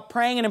talked about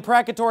praying an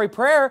imprecatory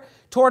prayer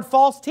toward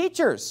false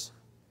teachers.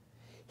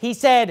 He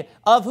said,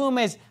 of whom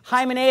is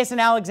Hymenaeus and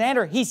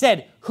Alexander, he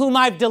said, whom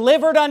I've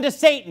delivered unto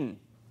Satan,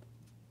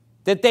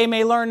 that they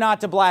may learn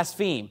not to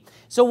blaspheme.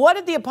 So what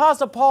did the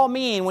Apostle Paul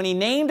mean when he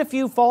named a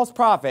few false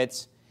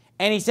prophets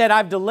and he said,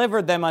 I've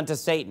delivered them unto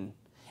Satan?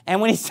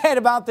 And when he said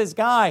about this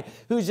guy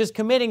who's just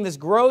committing this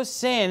gross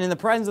sin in the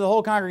presence of the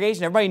whole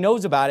congregation, everybody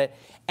knows about it,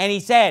 and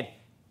he said,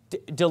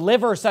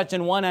 deliver such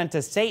an one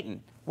unto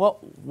Satan. Well,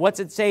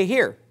 what's it say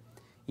here?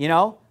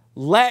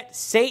 Let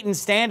Satan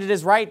stand at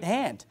his right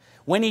hand.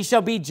 When he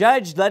shall be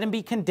judged, let him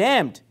be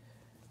condemned.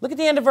 Look at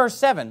the end of verse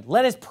 7.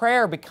 Let his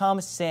prayer become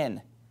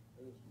sin.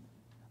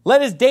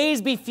 Let his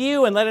days be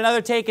few, and let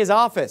another take his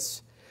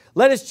office.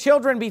 Let his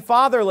children be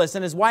fatherless,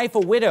 and his wife a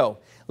widow.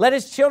 Let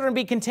his children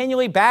be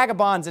continually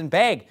vagabonds and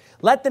beg.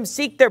 Let them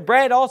seek their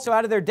bread also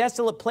out of their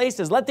desolate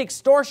places. Let the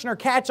extortioner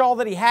catch all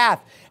that he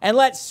hath, and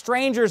let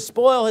strangers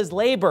spoil his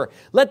labor.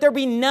 Let there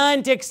be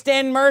none to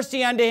extend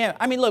mercy unto him.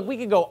 I mean, look, we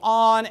could go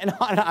on and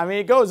on. I mean,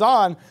 it goes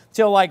on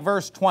till like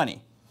verse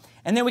 20.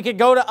 And then we could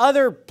go to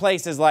other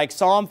places like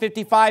Psalm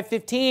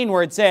 55:15,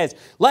 where it says,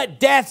 let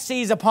death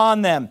seize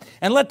upon them,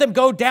 and let them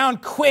go down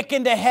quick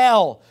into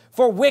hell,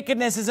 for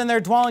wickedness is in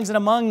their dwellings and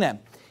among them.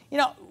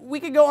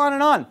 We could go on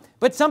and on.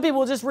 But some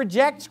people just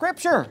reject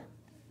Scripture.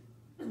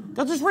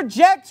 They'll just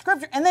reject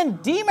Scripture and then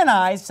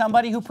demonize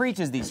somebody who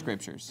preaches these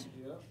Scriptures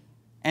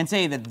and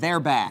say that they're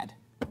bad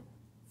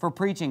for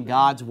preaching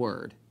God's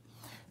Word.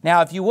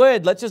 Now, if you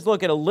would, let's just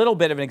look at a little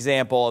bit of an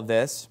example of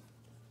this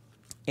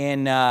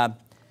in...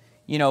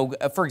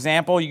 for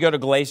example, you go to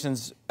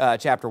Galatians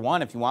chapter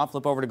 1 if you want.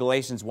 Flip over to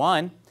Galatians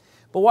 1.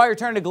 But while you're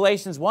turning to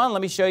Galatians 1,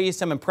 let me show you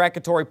some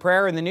imprecatory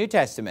prayer in the New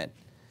Testament.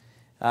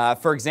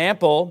 For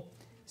example,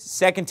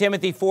 2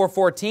 Timothy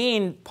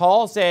 4:14,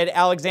 Paul said,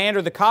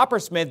 Alexander the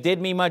coppersmith did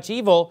me much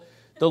evil.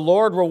 The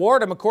Lord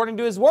reward him according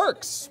to his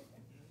works.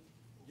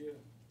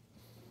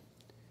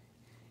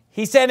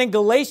 He said in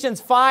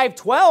Galatians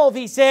 5:12,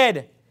 he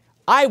said,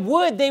 I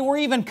would they were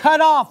even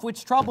cut off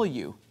which trouble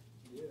you.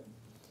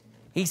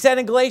 He said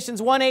in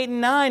Galatians 1:8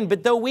 and 9,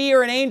 but though we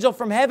or an angel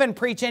from heaven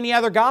preach any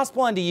other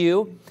gospel unto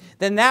you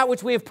than that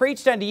which we have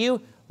preached unto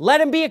you,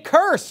 let him be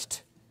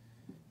accursed.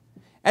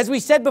 As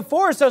we said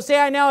before, so say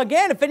I now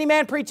again, if any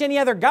man preach any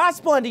other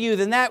gospel unto you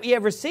than that ye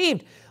have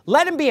received,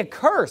 let him be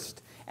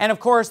accursed. And of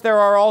course, there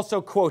are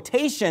also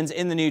quotations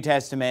in the New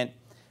Testament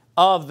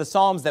of the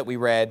Psalms that we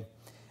read.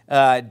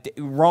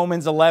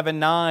 Romans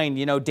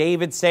 11:9,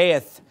 David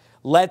saith,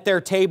 Let their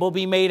table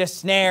be made a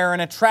snare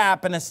and a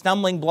trap and a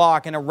stumbling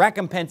block and a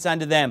recompense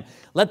unto them.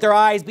 Let their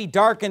eyes be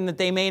darkened that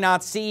they may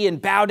not see,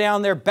 and bow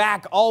down their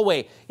back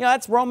always.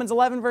 That's Romans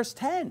 11 verse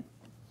 10.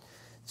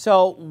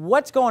 So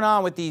what's going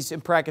on with these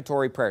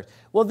imprecatory prayers?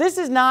 Well, this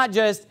is not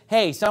just,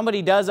 hey,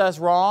 somebody does us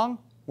wrong,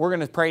 we're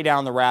going to pray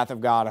down the wrath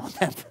of God on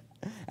them.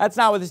 That's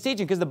not what it's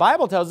teaching, because the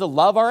Bible tells us to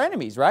love our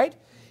enemies, right?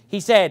 He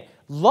said,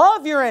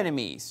 love your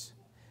enemies.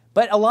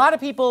 But a lot of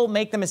people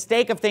make the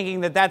mistake of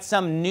thinking that that's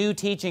some new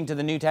teaching to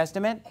the New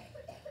Testament,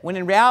 when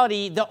in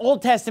reality, the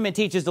Old Testament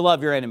teaches to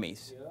love your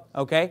enemies.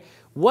 Okay?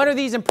 What are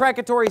these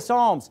imprecatory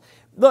psalms?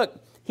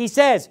 Look, he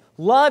says,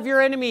 love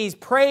your enemies,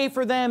 pray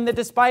for them that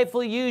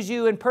despitefully use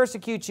you and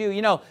persecute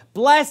you.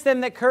 Bless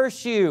them that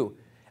curse you.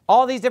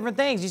 All these different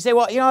things. You say,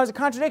 well, there's a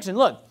contradiction.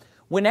 Look,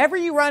 whenever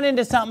you run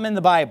into something in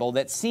the Bible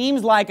that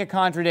seems like a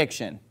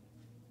contradiction,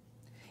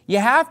 you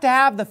have to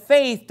have the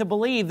faith to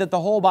believe that the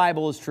whole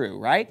Bible is true,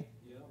 right?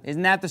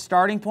 Isn't that the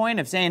starting point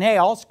of saying, hey,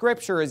 all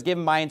Scripture is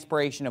given by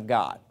inspiration of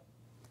God?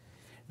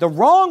 The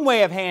wrong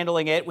way of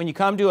handling it when you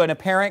come to an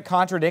apparent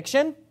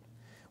contradiction,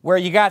 where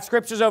you got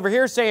Scriptures over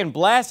here saying,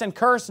 bless and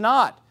curse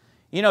not.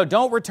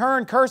 Don't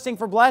return cursing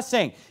for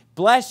blessing.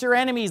 Bless your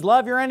enemies,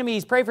 love your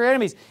enemies, pray for your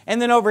enemies.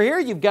 And then over here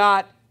you've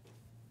got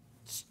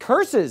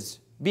curses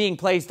being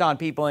placed on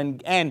people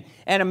and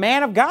a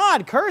man of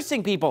God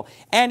cursing people.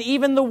 And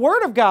even the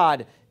Word of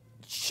God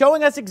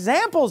showing us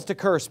examples to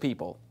curse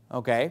people.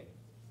 Okay?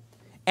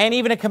 And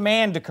even a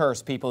command to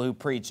curse people who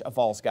preach a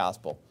false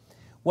gospel.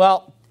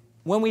 Well,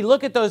 when we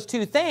look at those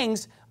two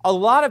things, a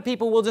lot of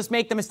people will just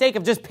make the mistake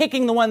of just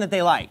picking the one that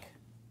they like.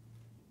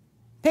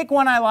 Pick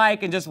one I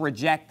like and just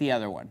reject the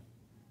other one.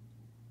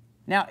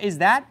 Now, does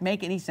that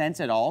make any sense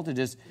at all, to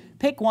just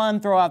pick one,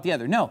 throw out the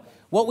other? No.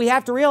 What we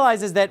have to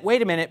realize is that,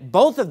 wait a minute,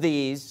 both of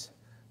these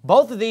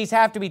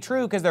have to be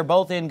true because they're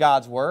both in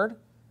God's Word.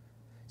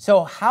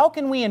 So how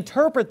can we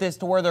interpret this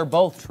to where they're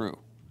both true?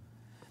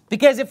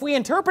 Because if we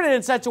interpret it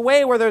in such a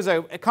way where there's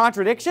a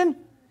contradiction,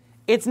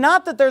 it's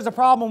not that there's a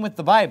problem with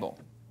the Bible.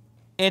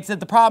 It's that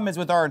the problem is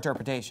with our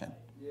interpretation.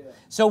 Yeah.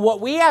 So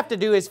what we have to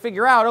do is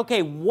figure out,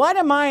 okay, what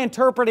am I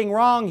interpreting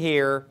wrong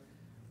here?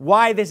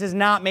 Why this is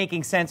not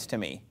making sense to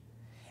me?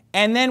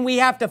 And then we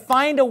have to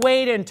find a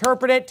way to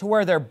interpret it to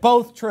where they're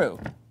both true.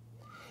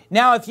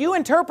 Now, if you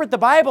interpret the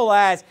Bible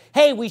as,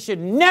 hey, we should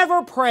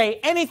never pray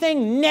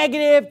anything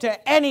negative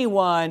to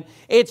anyone,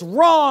 it's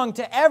wrong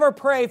to ever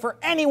pray for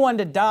anyone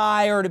to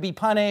die or to be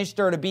punished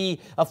or to be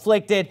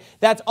afflicted,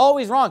 that's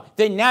always wrong.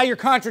 Then now you're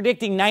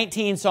contradicting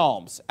 19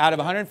 Psalms. Out of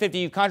 150,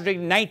 you've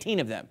contradicted 19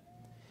 of them.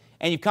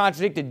 And you've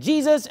contradicted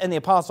Jesus and the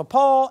Apostle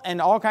Paul and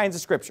all kinds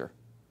of Scripture.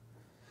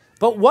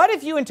 But what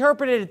if you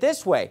interpreted it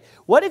this way?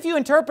 What if you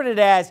interpret it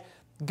as,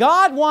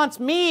 God wants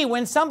me,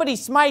 when somebody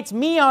smites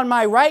me on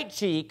my right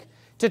cheek,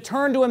 to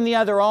turn to him the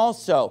other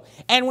also.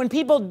 And when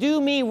people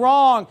do me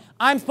wrong,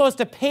 I'm supposed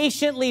to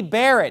patiently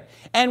bear it.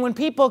 And when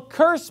people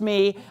curse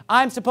me,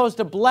 I'm supposed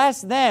to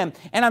bless them.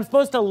 And I'm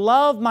supposed to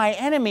love my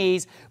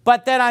enemies,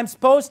 but that I'm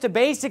supposed to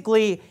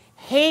basically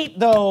hate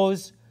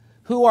those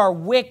who are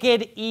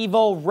wicked,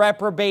 evil,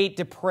 reprobate,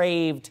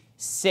 depraved,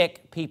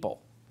 sick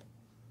people.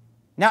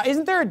 Now,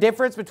 isn't there a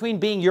difference between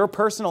being your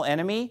personal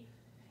enemy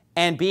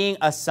and being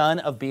a son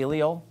of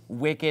Belial,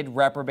 wicked,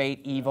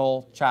 reprobate,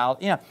 evil child?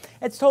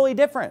 It's totally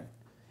different.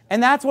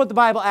 And that's what the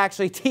Bible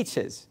actually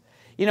teaches.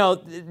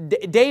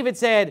 David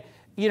said,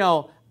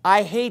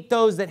 I hate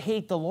those that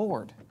hate the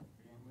Lord.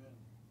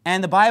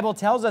 And the Bible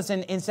tells us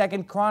in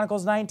 2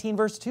 Chronicles 19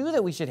 verse 2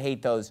 that we should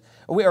hate those,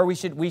 or we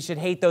should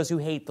hate those who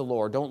hate the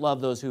Lord. Don't love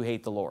those who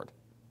hate the Lord.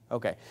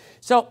 Okay.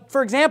 So,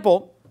 for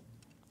example,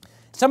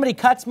 somebody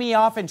cuts me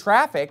off in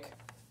traffic,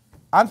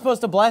 I'm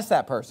supposed to bless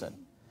that person.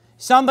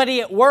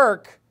 Somebody at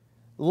work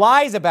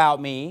lies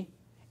about me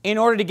in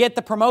order to get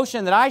the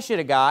promotion that I should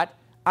have got,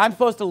 I'm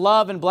supposed to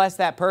love and bless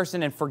that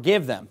person and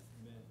forgive them.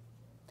 Amen.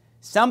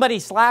 Somebody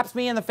slaps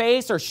me in the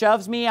face or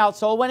shoves me out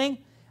soul winning,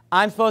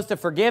 I'm supposed to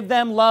forgive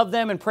them, love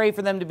them, and pray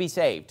for them to be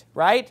saved,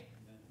 right?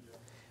 Amen.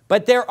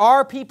 But there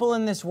are people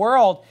in this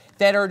world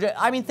that are,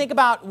 think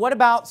about, what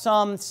about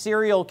some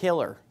serial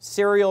killer,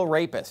 serial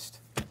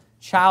rapist,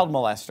 child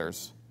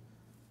molesters?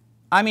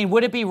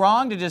 Would it be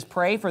wrong to just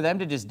pray for them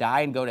to just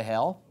die and go to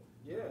hell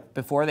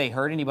before they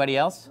hurt anybody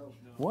else?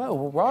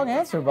 Whoa, wrong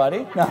answer,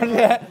 buddy.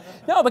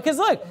 No, because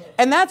look,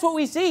 and that's what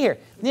we see here.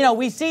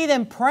 We see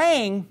them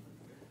praying.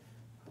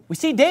 We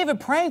see David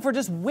praying for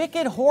just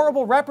wicked,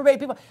 horrible, reprobate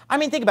people.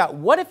 Think about,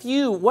 what if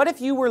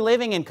you were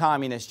living in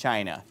communist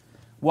China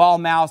while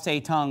Mao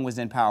Zedong was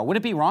in power? Would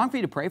it be wrong for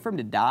you to pray for him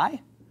to die?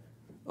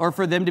 Or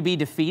for them to be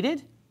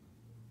defeated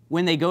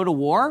when they go to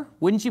war?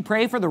 Wouldn't you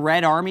pray for the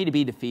Red Army to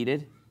be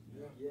defeated?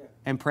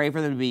 And pray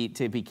for them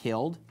to be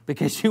killed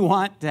because you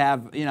want to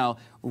have,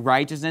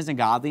 righteousness and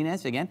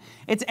godliness again.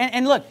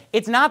 And look,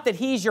 it's not that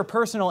he's your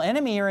personal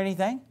enemy or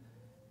anything.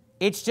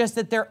 It's just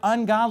that they're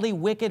ungodly,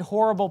 wicked,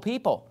 horrible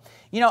people.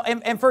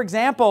 And for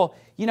example,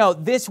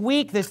 this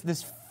week,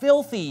 this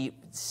filthy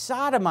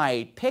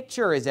sodomite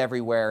picture is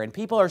everywhere, and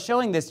people are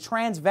showing this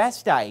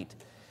transvestite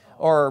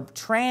or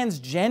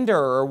transgender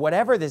or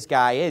whatever this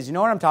guy is. You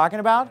know what I'm talking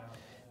about?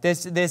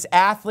 this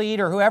athlete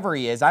or whoever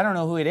he is, I don't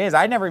know who it is.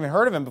 I'd never even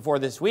heard of him before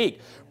this week.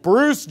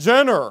 Bruce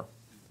Jenner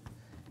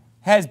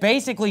has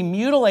basically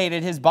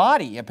mutilated his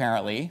body,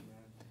 apparently.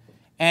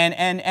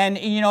 And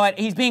you know what?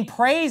 He's being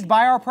praised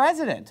by our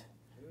president.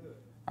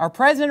 Our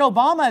President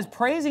Obama is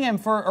praising him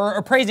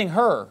or praising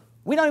her.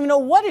 We don't even know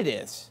what it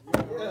is.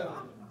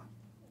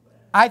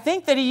 I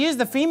think that he used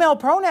the female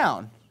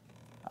pronoun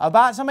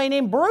about somebody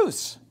named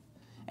Bruce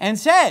and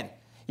said,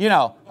 you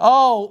know,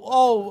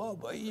 oh,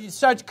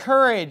 such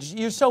courage.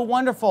 You're so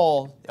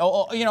wonderful.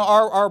 Oh, you know,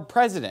 our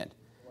president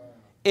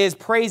is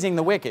praising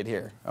the wicked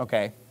here.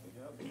 Okay.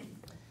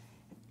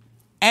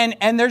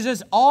 And there's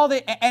just all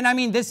the, and I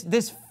mean,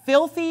 this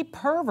filthy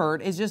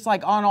pervert is just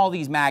like on all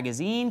these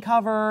magazine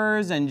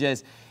covers and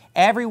just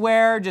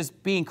everywhere,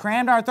 just being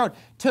crammed down our throat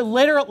to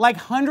literally, like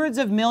hundreds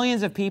of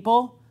millions of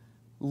people,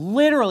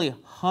 literally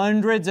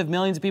hundreds of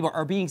millions of people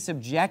are being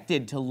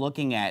subjected to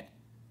looking at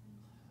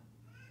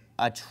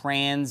a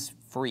trans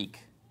freak.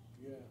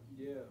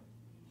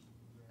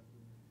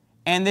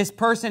 And this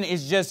person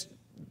is just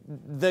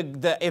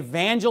the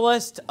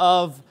evangelist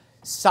of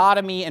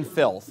sodomy and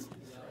filth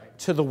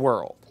to the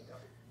world.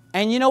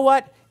 And you know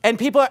what? And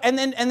people are, and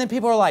then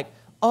people are like,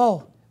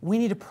 oh, we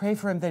need to pray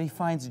for him that he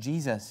finds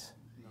Jesus.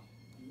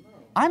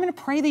 I'm going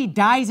to pray that he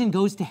dies and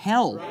goes to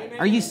hell.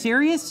 Are you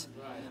serious?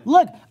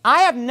 Look,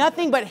 I have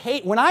nothing but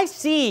hate. When I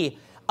see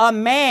a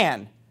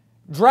man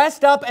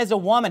dressed up as a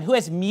woman who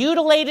has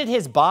mutilated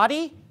his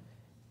body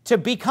to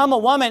become a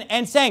woman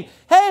and saying,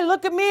 hey,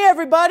 look at me,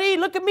 everybody.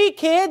 Look at me,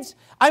 kids.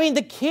 I mean,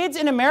 the kids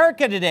in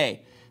America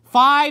today,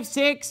 5,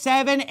 6,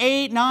 7,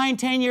 8, 9,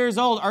 10 years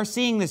old are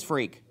seeing this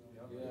freak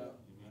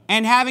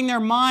and having their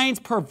minds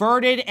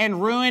perverted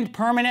and ruined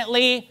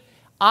permanently.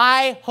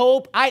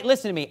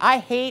 Listen to me, I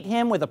hate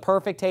him with a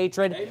perfect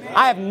hatred. Amen.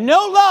 I have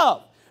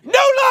no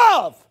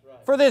love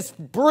for this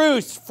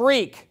Bruce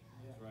freak.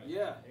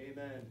 Yeah.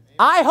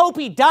 I hope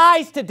he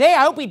dies today.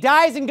 I hope he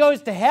dies and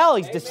goes to hell.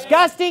 He's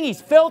disgusting,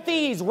 he's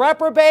filthy, he's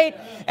reprobate.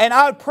 And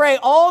I would pray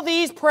all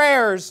these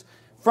prayers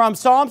from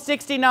Psalm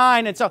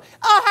 69 and so,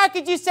 oh, how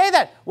could you say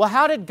that? Well,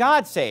 how did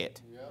God say it?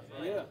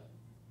 Yeah.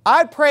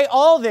 I'd pray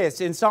all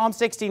this in Psalm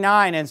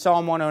 69 and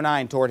Psalm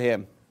 109 toward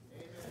him.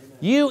 Amen.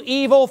 You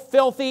evil,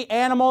 filthy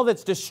animal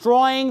that's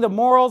destroying the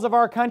morals of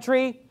our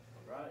country,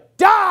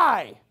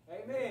 die!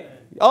 Amen.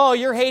 Oh,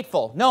 you're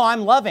hateful. No,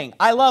 I'm loving.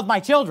 I love my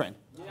children.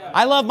 Yeah.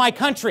 I love my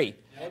country.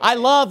 Amen. I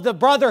love the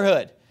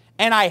brotherhood.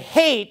 And I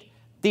hate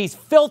these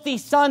filthy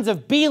sons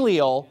of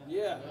Belial.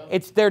 Yeah.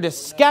 They're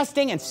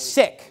disgusting and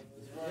sick.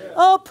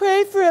 Oh,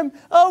 pray for him.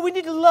 Oh, we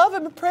need to love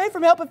him and pray for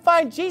him. Help him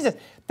find Jesus.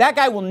 That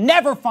guy will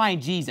never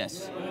find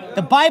Jesus.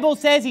 The Bible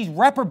says he's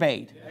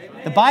reprobate.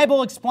 The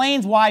Bible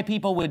explains why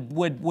people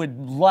would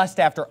lust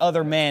after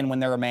other men when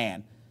they're a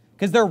man.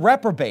 Because they're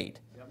reprobate.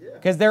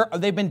 Because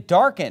they've been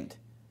darkened.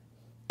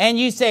 And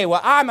you say,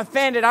 well, I'm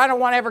offended. I don't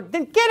want to ever.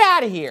 Then get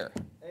out of here.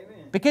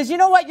 Because you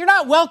know what? You're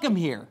not welcome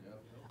here.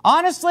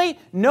 Honestly,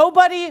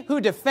 nobody who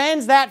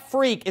defends that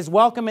freak is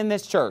welcome in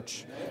this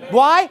church.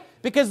 Why?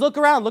 Because look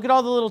around. Look at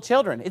all the little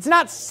children. It's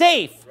not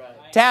safe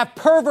to have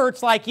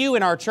perverts like you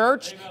in our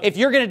church if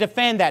you're going to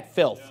defend that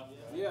filth.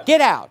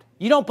 Get out.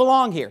 You don't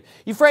belong here.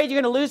 You afraid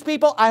you're going to lose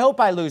people? I hope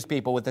I lose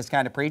people with this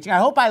kind of preaching. I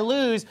hope I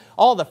lose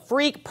all the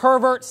freak,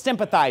 pervert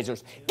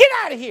sympathizers. Get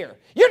out of here.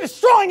 You're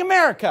destroying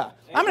America.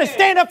 I'm going to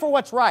stand up for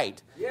what's right.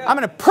 I'm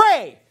going to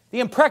pray the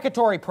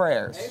imprecatory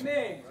prayers.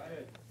 Amen.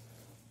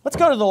 Let's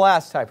go to the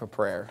last type of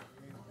prayer.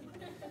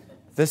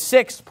 The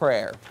sixth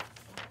prayer.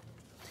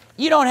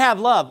 You don't have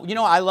love. You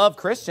know, I love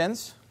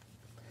Christians.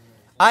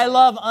 I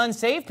love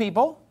unsaved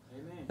people,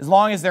 as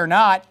long as they're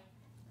not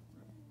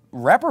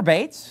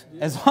reprobates,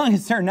 as long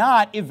as they're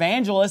not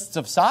evangelists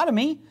of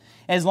sodomy,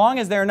 as long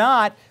as they're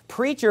not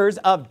preachers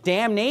of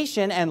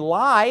damnation and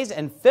lies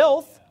and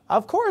filth.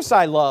 Of course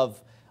I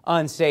love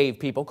unsaved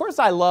people. Of course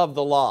I love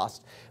the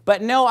lost.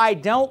 But no, I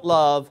don't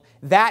love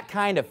that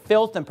kind of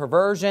filth and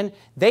perversion.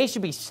 They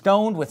should be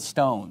stoned with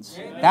stones.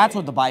 That's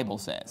what the Bible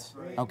says.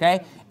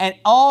 Okay? And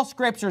all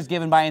Scripture is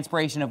given by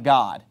inspiration of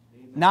God,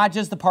 not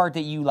just the part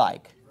that you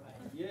like.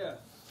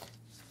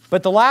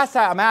 But the last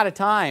time, I'm out of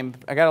time.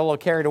 I got a little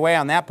carried away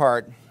on that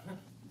part.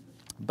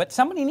 But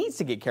somebody needs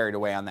to get carried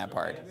away on that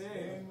part.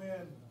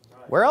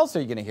 Where else are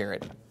you going to hear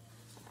it?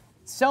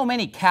 So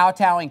many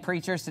kowtowing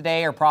preachers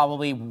today are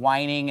probably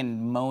whining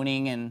and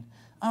moaning and,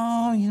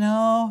 oh, you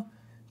know,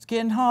 it's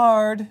getting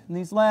hard in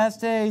these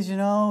last days, you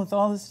know, with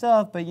all this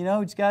stuff. But, you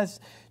know, just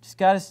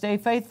got to stay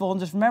faithful. And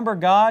just remember,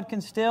 God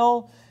can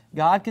still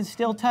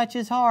touch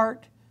his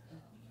heart.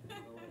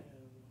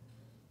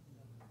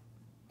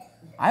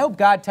 I hope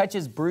God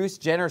touches Bruce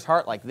Jenner's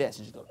heart like this.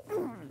 And just goes,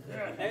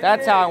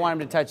 that's how I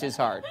want him to touch his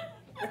heart.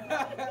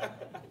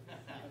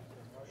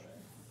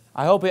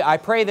 I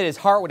pray that his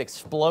heart would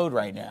explode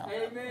right now.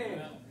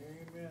 Amen.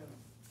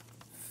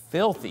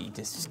 Filthy,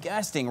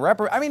 disgusting,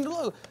 I mean,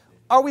 look,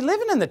 are we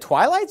living in the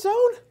Twilight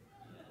Zone?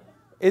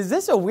 Is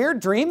this a weird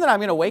dream that I'm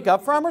going to wake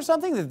up from or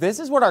something? That this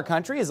is what our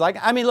country is like?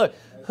 I mean, look,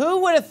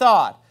 who would have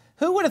thought?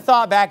 Who would have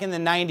thought back in the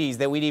 90s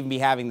that we'd even be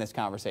having this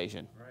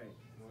conversation?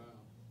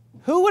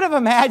 Who would have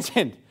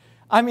imagined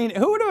I mean,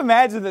 who would have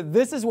imagined that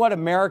this is what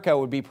America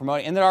would be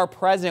promoting and that our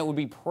president would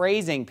be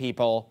praising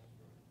people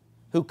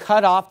who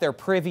cut off their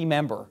privy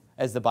member,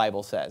 as the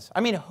Bible says? I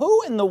mean,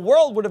 who in the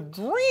world would have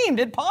dreamed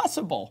it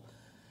possible?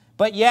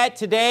 But yet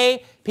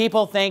today,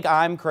 people think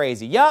I'm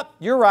crazy. Yup,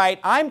 you're right,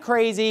 I'm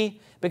crazy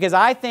because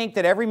I think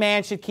that every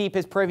man should keep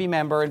his privy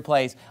member in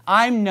place.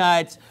 I'm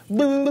nuts.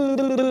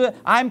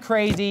 I'm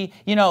crazy.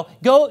 You know,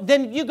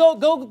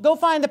 go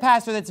find the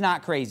pastor that's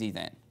not crazy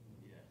then.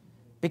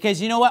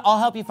 Because you know what? I'll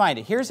help you find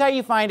it. Here's how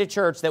you find a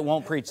church that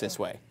won't preach this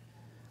way.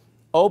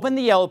 Open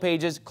the yellow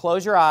pages,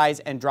 close your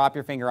eyes, and drop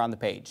your finger on the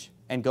page.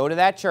 And go to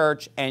that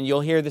church, and you'll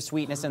hear the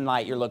sweetness and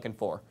light you're looking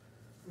for.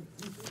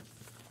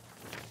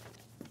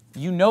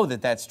 You know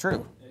that that's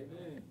true.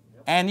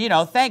 And, you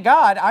know, thank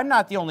God, I'm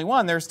not the only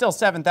one. There's still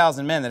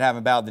 7,000 men that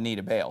haven't bowed the knee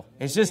to Baal.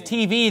 It's just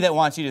TV that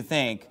wants you to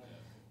think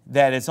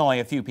that it's only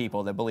a few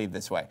people that believe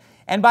this way.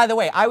 And by the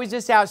way, I was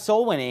just out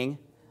soul winning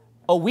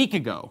a week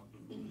ago.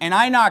 And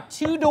I knocked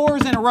 2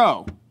 doors in a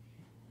row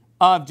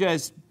of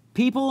just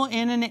people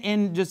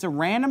in just a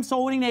random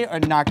soul winning day, or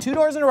knocked 2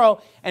 doors in a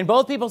row, and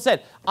both people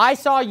said, I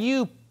saw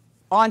you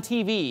on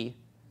TV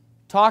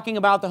talking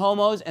about the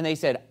homos, and they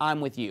said,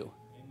 I'm with you.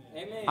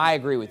 Amen. I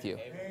agree with you.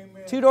 Amen.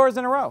 2 doors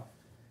in a row.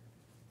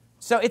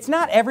 So it's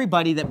not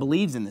everybody that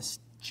believes in this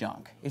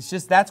junk. It's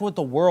just that's what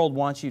the world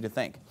wants you to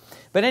think.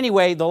 But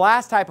anyway, the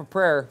last type of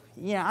prayer,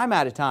 yeah, I'm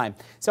out of time.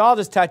 So I'll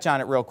just touch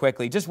on it real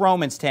quickly. Just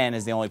Romans 10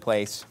 is the only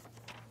place.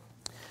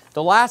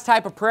 The last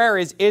type of prayer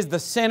is the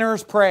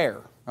sinner's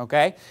prayer,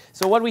 okay?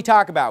 So what did we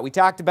talk about? We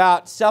talked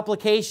about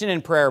supplication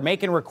in prayer,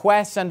 making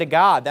requests unto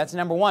God. That's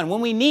number one.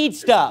 When we need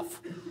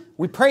stuff,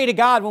 we pray to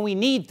God when we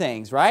need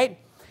things, right?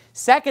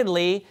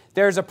 Secondly,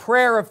 there's a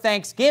prayer of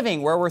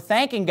thanksgiving where we're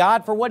thanking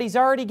God for what He's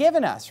already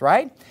given us,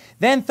 right?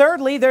 Then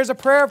thirdly, there's a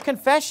prayer of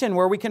confession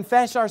where we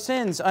confess our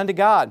sins unto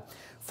God.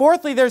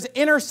 Fourthly, there's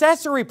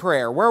intercessory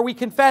prayer where we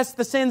confess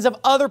the sins of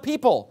other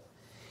people.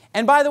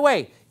 And by the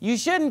way, you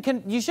shouldn't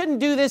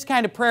do this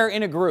kind of prayer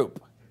in a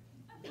group.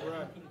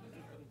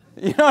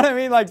 You know what I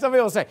mean? Like some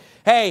people say,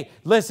 hey,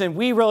 listen,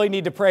 we really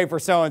need to pray for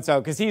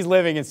so-and-so because he's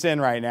living in sin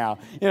right now.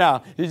 You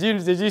know, did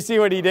you see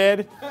what he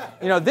did?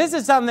 You know, this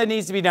is something that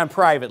needs to be done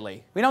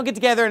privately. We don't get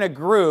together in a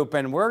group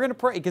and we're going to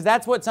pray, because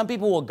that's what some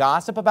people will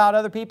gossip about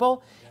other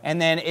people. And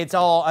then it's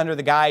all under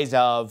the guise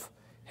of,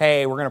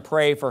 hey, we're going to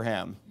pray for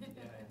him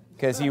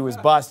because he was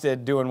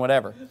busted doing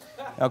whatever.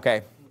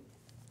 Okay.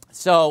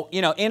 So,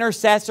 you know,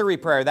 intercessory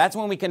prayer, that's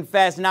when we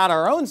confess not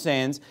our own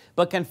sins,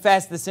 but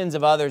confess the sins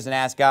of others and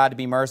ask God to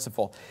be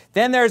merciful.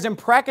 Then there's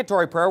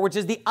imprecatory prayer, which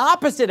is the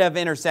opposite of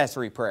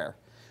intercessory prayer,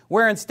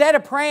 where instead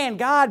of praying,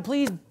 God,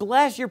 please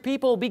bless your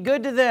people, be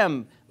good to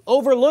them,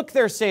 overlook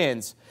their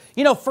sins,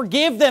 you know,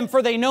 forgive them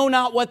for they know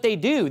not what they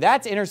do.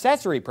 That's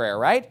intercessory prayer,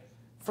 right?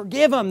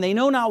 Forgive them, they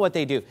know not what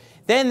they do.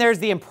 Then there's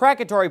the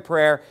imprecatory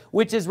prayer,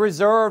 which is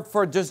reserved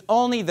for just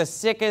only the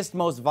sickest,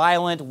 most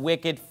violent,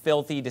 wicked,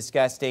 filthy,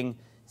 disgusting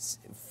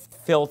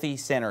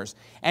sinners.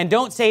 And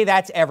don't say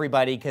that's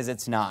everybody, because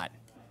it's not.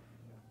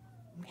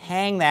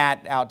 Hang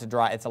that out to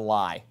dry. It's a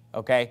lie,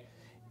 okay?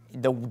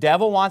 The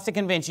devil wants to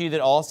convince you that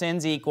all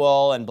sin's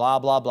equal and blah,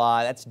 blah,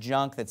 blah. That's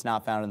junk that's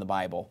not found in the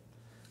Bible.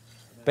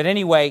 But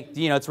anyway,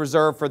 you know, it's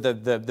reserved for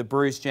the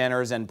Bruce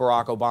Jenners and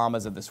Barack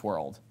Obamas of this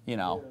world, you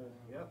know,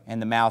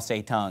 and the Mao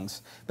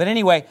Zedongs. But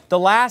anyway, the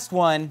last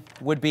one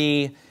would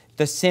be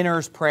the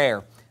sinner's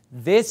prayer.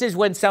 This is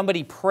when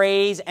somebody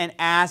prays and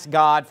asks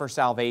God for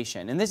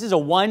salvation. And this is a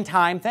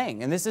one-time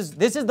thing. And this is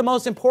the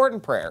most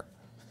important prayer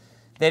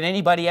that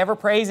anybody ever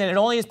prays, and it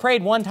only is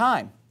prayed one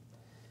time,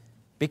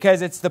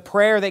 because it's the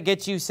prayer that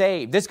gets you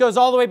saved. This goes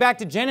all the way back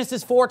to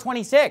Genesis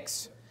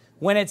 4:26,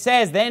 when it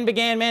says, then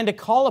began men to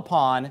call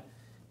upon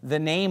the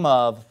name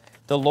of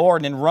the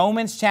Lord. In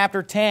Romans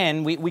chapter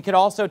 10, we could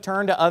also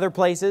turn to other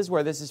places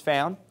where this is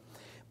found.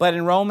 But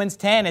in Romans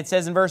 10, it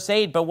says in verse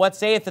 8, but what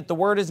saith that the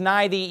word is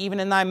nigh thee, even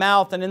in thy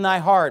mouth and in thy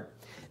heart?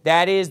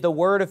 That is the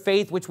word of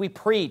faith which we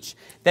preach,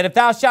 that if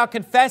thou shalt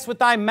confess with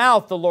thy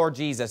mouth the Lord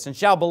Jesus, and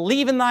shalt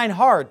believe in thine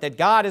heart that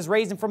God is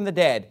raised him from the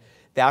dead,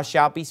 thou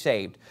shalt be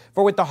saved.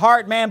 For with the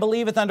heart man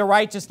believeth unto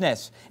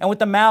righteousness, and with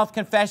the mouth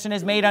confession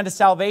is made unto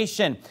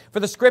salvation.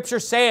 For the Scripture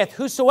saith,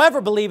 whosoever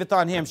believeth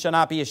on him shall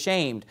not be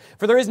ashamed.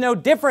 For there is no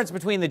difference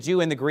between the Jew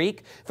and the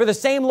Greek. For the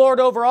same Lord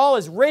over all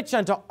is rich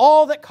unto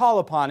all that call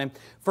upon him.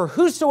 For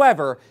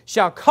whosoever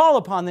shall call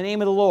upon the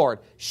name of the Lord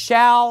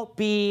shall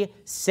be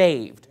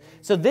saved.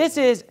 So this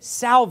is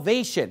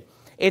salvation.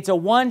 It's a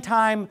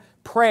one-time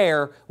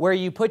prayer where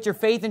you put your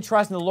faith and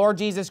trust in the Lord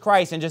Jesus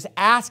Christ and just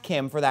ask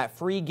Him for that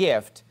free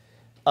gift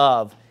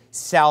of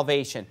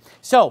salvation.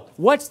 So,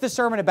 what's the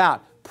sermon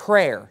about?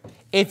 Prayer.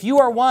 If you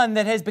are one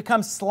that has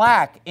become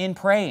slack in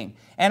praying,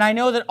 and I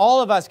know that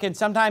all of us can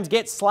sometimes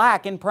get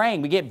slack in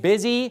praying. We get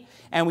busy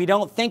and we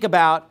don't think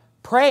about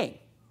praying.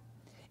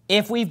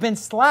 If we've been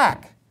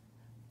slack,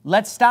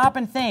 let's stop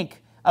and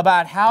think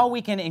about how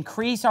we can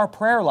increase our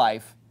prayer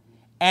life.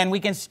 And we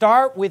can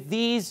start with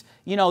these,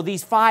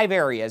 these 5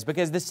 areas,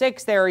 because the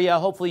 6th area,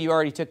 hopefully you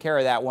already took care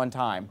of that one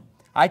time.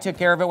 I took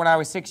care of it when I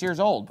was 6 years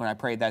old when I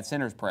prayed that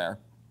sinner's prayer.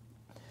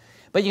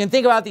 But you can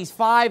think about these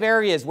 5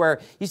 areas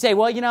where you say,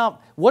 well,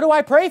 what do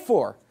I pray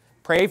for?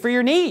 Pray for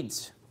your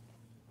needs.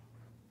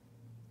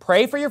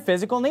 Pray for your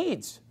physical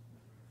needs.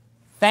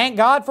 Thank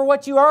God for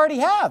what you already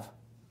have.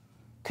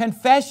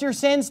 Confess your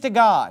sins to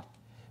God.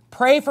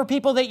 Pray for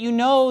people that you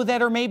know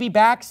that are maybe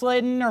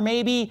backslidden or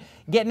maybe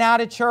getting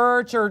out of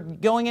church or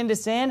going into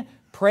sin.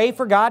 Pray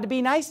for God to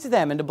be nice to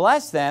them and to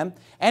bless them.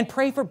 And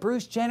pray for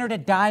Bruce Jenner to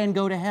die and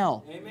go to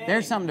hell. Amen.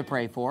 There's something to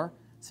pray for.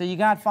 So you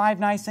got 5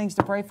 nice things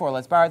to pray for.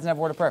 Let's bow our heads and have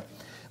a word of prayer.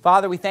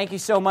 Father, we thank you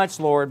so much,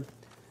 Lord,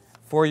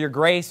 for your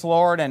grace,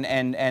 Lord,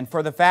 and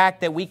for the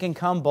fact that we can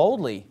come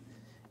boldly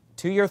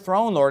to your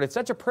throne, Lord. It's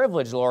such a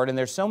privilege, Lord, and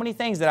there's so many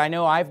things that I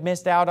know I've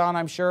missed out on,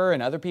 I'm sure,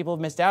 and other people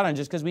have missed out on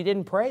just because we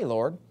didn't pray,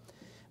 Lord.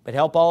 But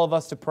help all of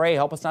us to pray.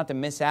 Help us not to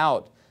miss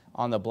out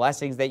on the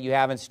blessings that you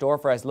have in store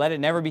for us. Let it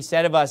never be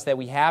said of us that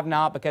we have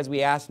not because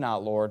we ask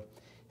not, Lord.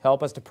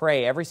 Help us to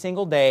pray every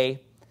single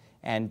day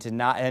and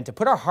to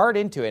put our heart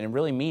into it and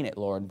really mean it,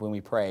 Lord, when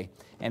we pray.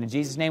 And in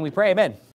Jesus' name we pray, amen.